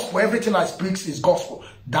 is gospel. Everything I speak is gospel.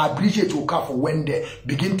 That Bridget will come for when they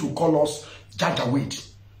begin to call us Jajawit.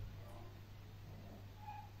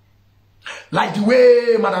 Like the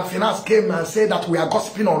way Madam Finance came and said that we are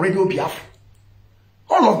gossiping on radio Biafra.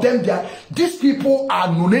 All of them, these people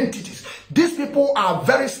are non-entities. These people are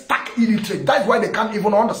very stark illiterate. That's why they can't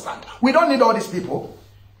even understand. We don't need all these people.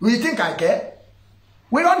 You think I care?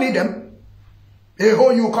 We don't need them. Hey,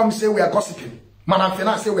 you come say we are gossiping. Madam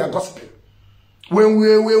Finance say we are gossiping. When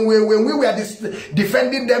we were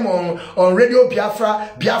defending them on radio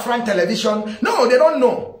Biafra, Biafran television, no, they don't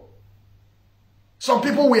know. Some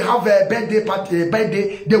people will have a birthday party,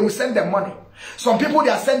 they will send them money. Some people, they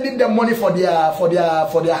are sending them money for their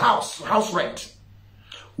house rent.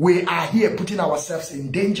 We are here putting ourselves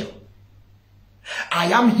in danger. I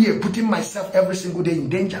am here putting myself every single day in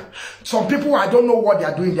danger. Some people, I don't know what they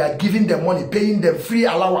are doing. They are giving them money, paying them free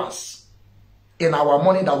allowance in our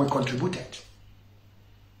money that we contributed.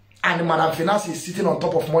 And Madam Finance is sitting on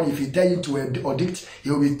top of money. If he tell you to audit, he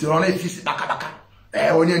will be running fist baka.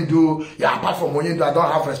 Apart from Onyendu, I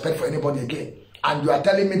don't have respect for anybody again. And you are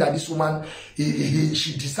telling me that this woman,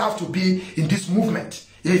 she deserves to be in this movement.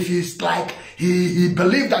 If he's like, he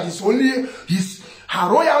believes that it's only her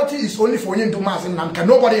royalty is only for Onyendu Mazi Nwachineke,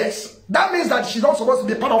 nobody else. That means that she's not supposed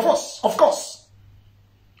to be part of us, of course.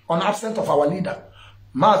 On absence of our leader,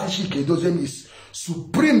 Mazi Nwachineke is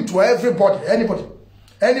supreme to everybody, anybody.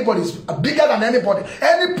 Anybody is bigger than anybody.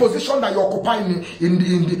 Any position that you occupy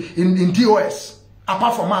in DOS,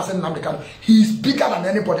 apart from Mazi Nwachineke, he is bigger than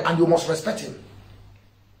anybody, and you must respect him.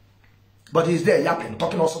 But he's there yapping,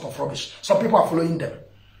 talking all sorts of rubbish. Some people are following them.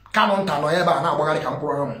 Kanu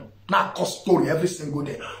now cost story every single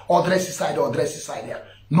day. Or dressy side there.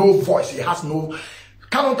 No voice. He has no.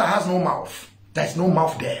 Kanu has no mouth. There's no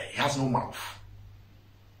mouth there. He has no mouth.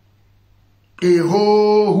 A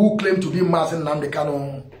who claimed to be Mazi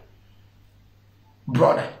Nwachineke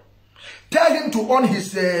brother. Tell him to on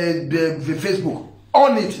his the Facebook.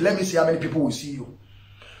 On it. Let me see how many people will see you.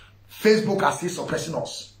 Facebook is still suppressing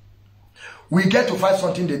us. We get to find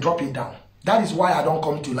something, they drop it down. That is why I don't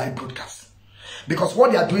come to live broadcast. Because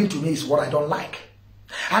what they are doing to me is what I don't like.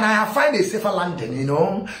 And I have found a safer landing,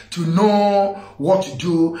 to know what to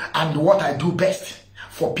do and what I do best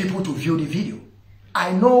for people to view the video.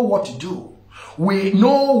 I know what to do. We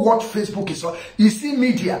know what Facebook is. You see,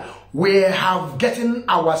 media, we have getting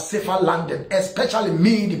our safer landing, especially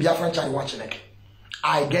me, the Biafran Mazi Nwachineke.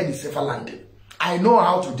 I get the safer landing. I know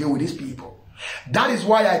how to deal with these people. That is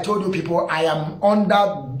why I told you people, I am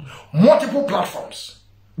under multiple platforms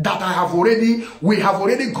that we have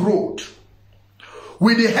already grown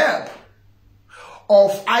with the help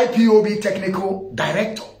of IPOB technical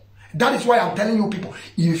director. That is why I'm telling you people,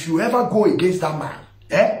 if you ever go against that man,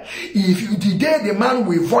 the day the man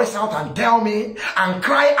will voice out and tell me and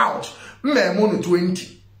cry out, I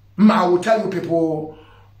will tell you people,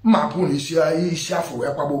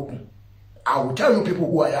 I will tell you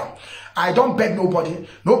people who I am. I don't beg nobody.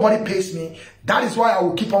 Nobody pays me. That is why I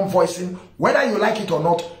will keep on voicing. Whether you like it or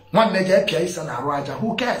not,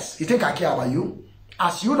 who cares? You think I care about you?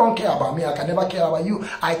 As you don't care about me, I can never care about you.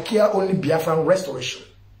 I care only Biafran restoration.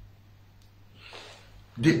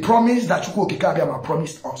 The promise that Chukwu Okike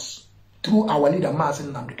promised us through our leader Mazi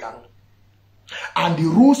Nwachineke, and the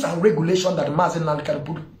rules and regulations that Mazi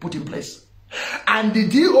Nwachineke put in place, and the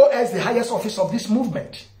DOS, the highest office of this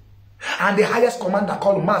movement, and the highest commander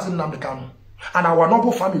called Mazi Nwachineke, and our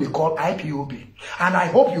noble family called IPOB. And I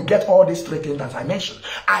hope you get all these 3 things that I mentioned.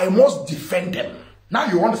 I must defend them. Now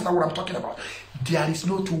you understand what I'm talking about. There is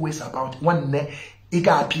no 2 ways about it. One, you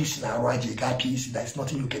got peace now, right? You got peace. There's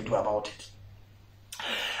nothing you can do about it.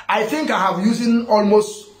 I think I have using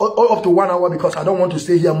almost up to 1 hour because I don't want to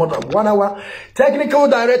stay here more than 1 hour. Technical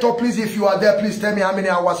director, please, if you are there, please tell me how many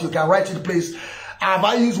hours you can write it, please. Have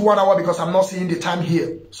I used 1 hour because I'm not seeing the time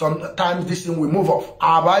here? Sometimes this thing will move off.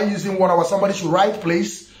 Have I using 1 hour? Somebody should write,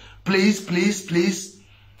 please. Please, please, please.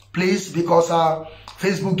 Please, because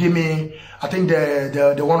Facebook gave me, I think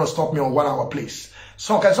they want to stop me on 1 hour, please.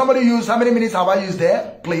 So can somebody use, how many minutes have I used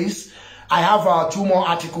there? Please. I have 2 more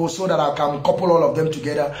articles so that I can couple all of them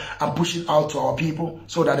together and push it out to our people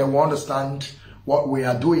so that they will understand what we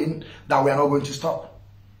are doing, that we are not going to stop.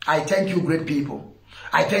 I thank you, great people.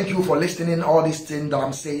 I thank you for listening all these things that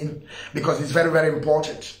I'm saying, because it's very, very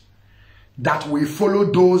important that we follow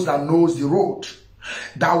those that knows the road,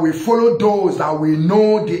 that we follow those that we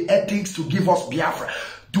know the ethics to give us Biafra,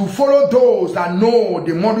 to follow those that know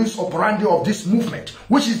the modus operandi of this movement,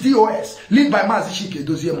 which is DOS, led by Mazi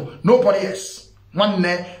Nwachineke. Nobody else.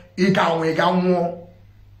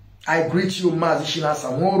 I greet you, Mazi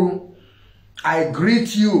Nwachineke. I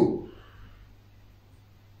greet you.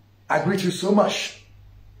 I greet you so much.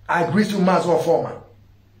 I greet you, Mazi Nwachineke,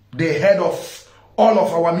 the head of all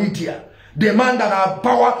of our media, the man that has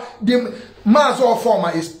power. The Mazi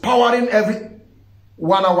Nwachineke is powering every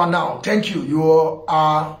 1 hour now. Thank you. You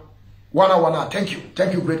are 1 hour now. Thank you.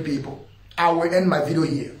 Thank you, great people. I will end my video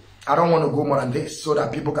here. I don't want to go more than this so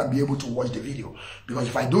that people can be able to watch the video. Because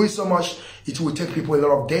if I do it so much, it will take people a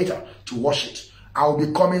lot of data to watch it. I will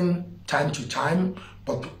be coming time to time,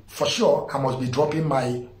 but for sure, I must be dropping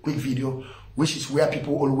my quick video, which is where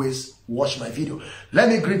people always watch my video. Let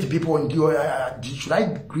me greet the people in should I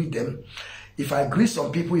greet them? If I greet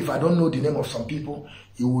some people, if I don't know the name of some people,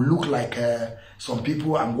 it will look like some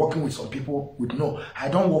people, I'm working with some people with no. I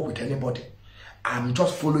don't work with anybody. I'm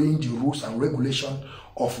just following the rules and regulation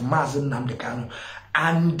of Mazi Nnamdi Kanu.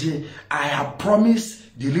 And I have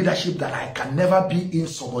promised the leadership that I can never be in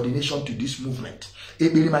subordination to this movement.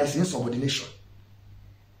 It minimizes insubordination.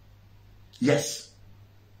 Yes.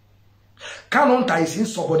 Kanonta is in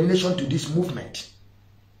subordination to this movement.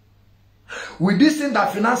 With this thing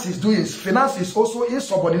that finance is doing, finance is also in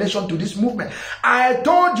subordination to this movement. I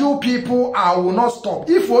told you people, I will not stop.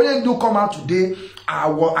 If Oyendu come out today,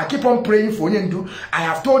 I keep on praying for Oyendu. I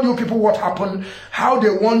have told you people what happened, how they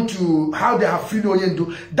have freed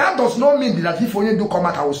Oyendu. That does not mean that if Oyendu come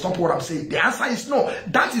out, I will stop what I'm saying. The answer is no.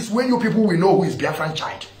 That is when you people will know who is Biafran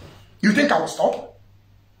child. You think I will stop?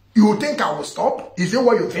 You think I will stop? Is it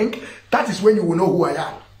what you think? That is when you will know who I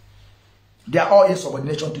am. They are all in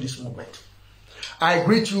subordination to this movement. I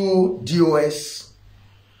greet you, DOS.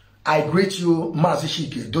 I greet you, Mazi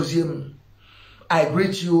Nwachineke. I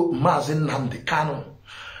greet you, Mazi Nnamdi Kanu.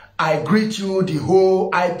 I greet you, the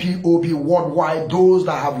whole IPOB worldwide, those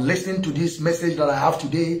that have listened to this message that I have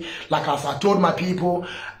today. Like as I told my people,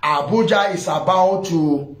 Abuja is about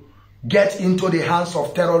to get into the hands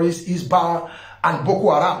of terrorists, Isba and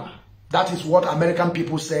Boko Haram. That is what American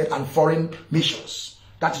people said, and foreign missions.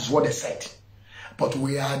 That is what they said. But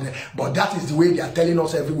that is the way they are telling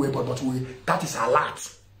us everywhere. That is a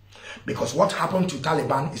lot. Because what happened to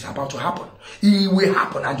Taliban is about to happen. It will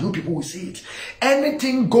happen, and you people will see it.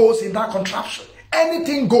 Anything goes in that contraption.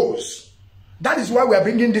 Anything goes. That is why we are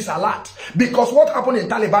bringing this alert. Because what happened in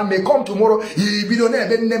Taliban may come tomorrow.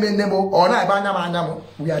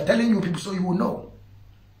 We are telling you people so you will know.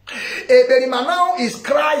 Eberima now is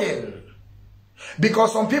crying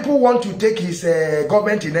because some people want to take his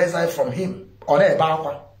government in exile from him.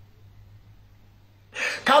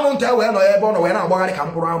 Can't tell where no when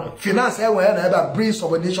finance where bring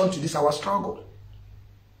subordination to this our struggle.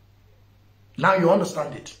 Now you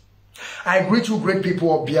understand it. I greet you, great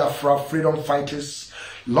people of Biafra, freedom fighters,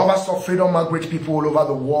 lovers of freedom, and great people all over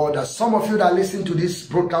the world. As some of you that listen to this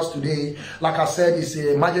broadcast today, like I said, it's an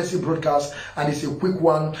emergency broadcast and it's a quick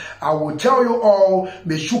one. I will tell you all,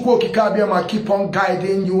 may Shuko Kikabiama keep on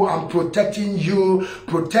guiding you and protecting you.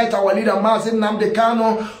 Protect our leader Mazi Nnamdi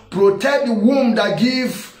Kanu. Protect the womb that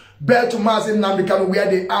give birth to Mazi Nnamdi Kanu where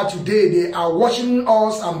they are today. They are watching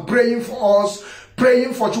us and praying for us.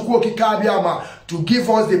 Praying for Chukwuoki Kabiama to give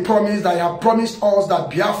us the promise that he has promised us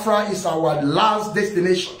that Biafra is our last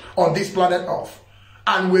destination on this planet Earth.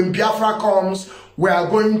 And when Biafra comes, we are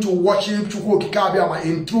going to worship Chukwuoki Kabiama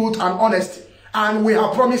in truth and honesty. And we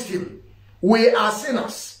have promised him. We are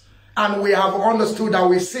sinners. And we have understood that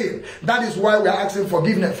we sin. That is why we are asking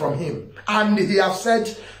forgiveness from him. And he has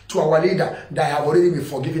said to our leader that have already been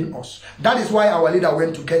forgiving us. That is why our leader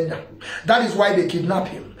went to Kenya. That is why they kidnapped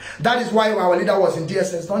him. That is why our leader was in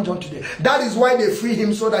DSS dungeon today. That is why they free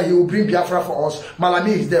him so that he will bring Biafra for us. Malami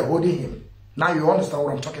is there holding him. Now you understand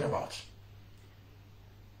what I'm talking about.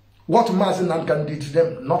 What Mazi Nwachineke did to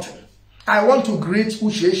them? Nothing. I want to greet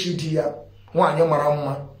Uche Shidia. Wanya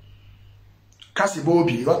Maramma.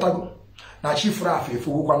 Kasibobi. Yotago. Na Chief Rafi.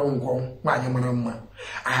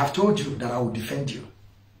 I have told you that I will defend you.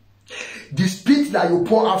 The spit that you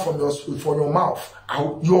pour out from your mouth,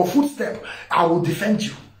 your footstep, I will defend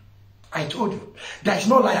you. I told you. There is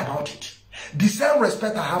no lie about it. The same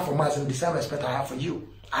respect I have for Mazi, the same respect I have for you.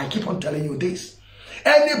 I keep on telling you this.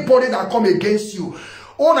 Anybody that come against you,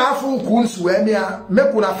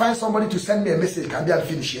 make una find somebody to send me a message, can be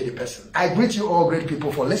finish the person. I greet you all great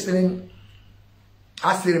people for listening.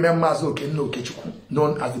 I still remember Mazi Nwachineke,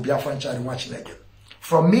 known as the Biafran child Nwachineke.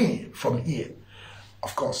 From me, from here,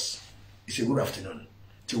 of course, it's a good afternoon.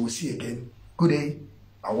 Till we see you again. Good day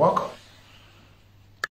and welcome.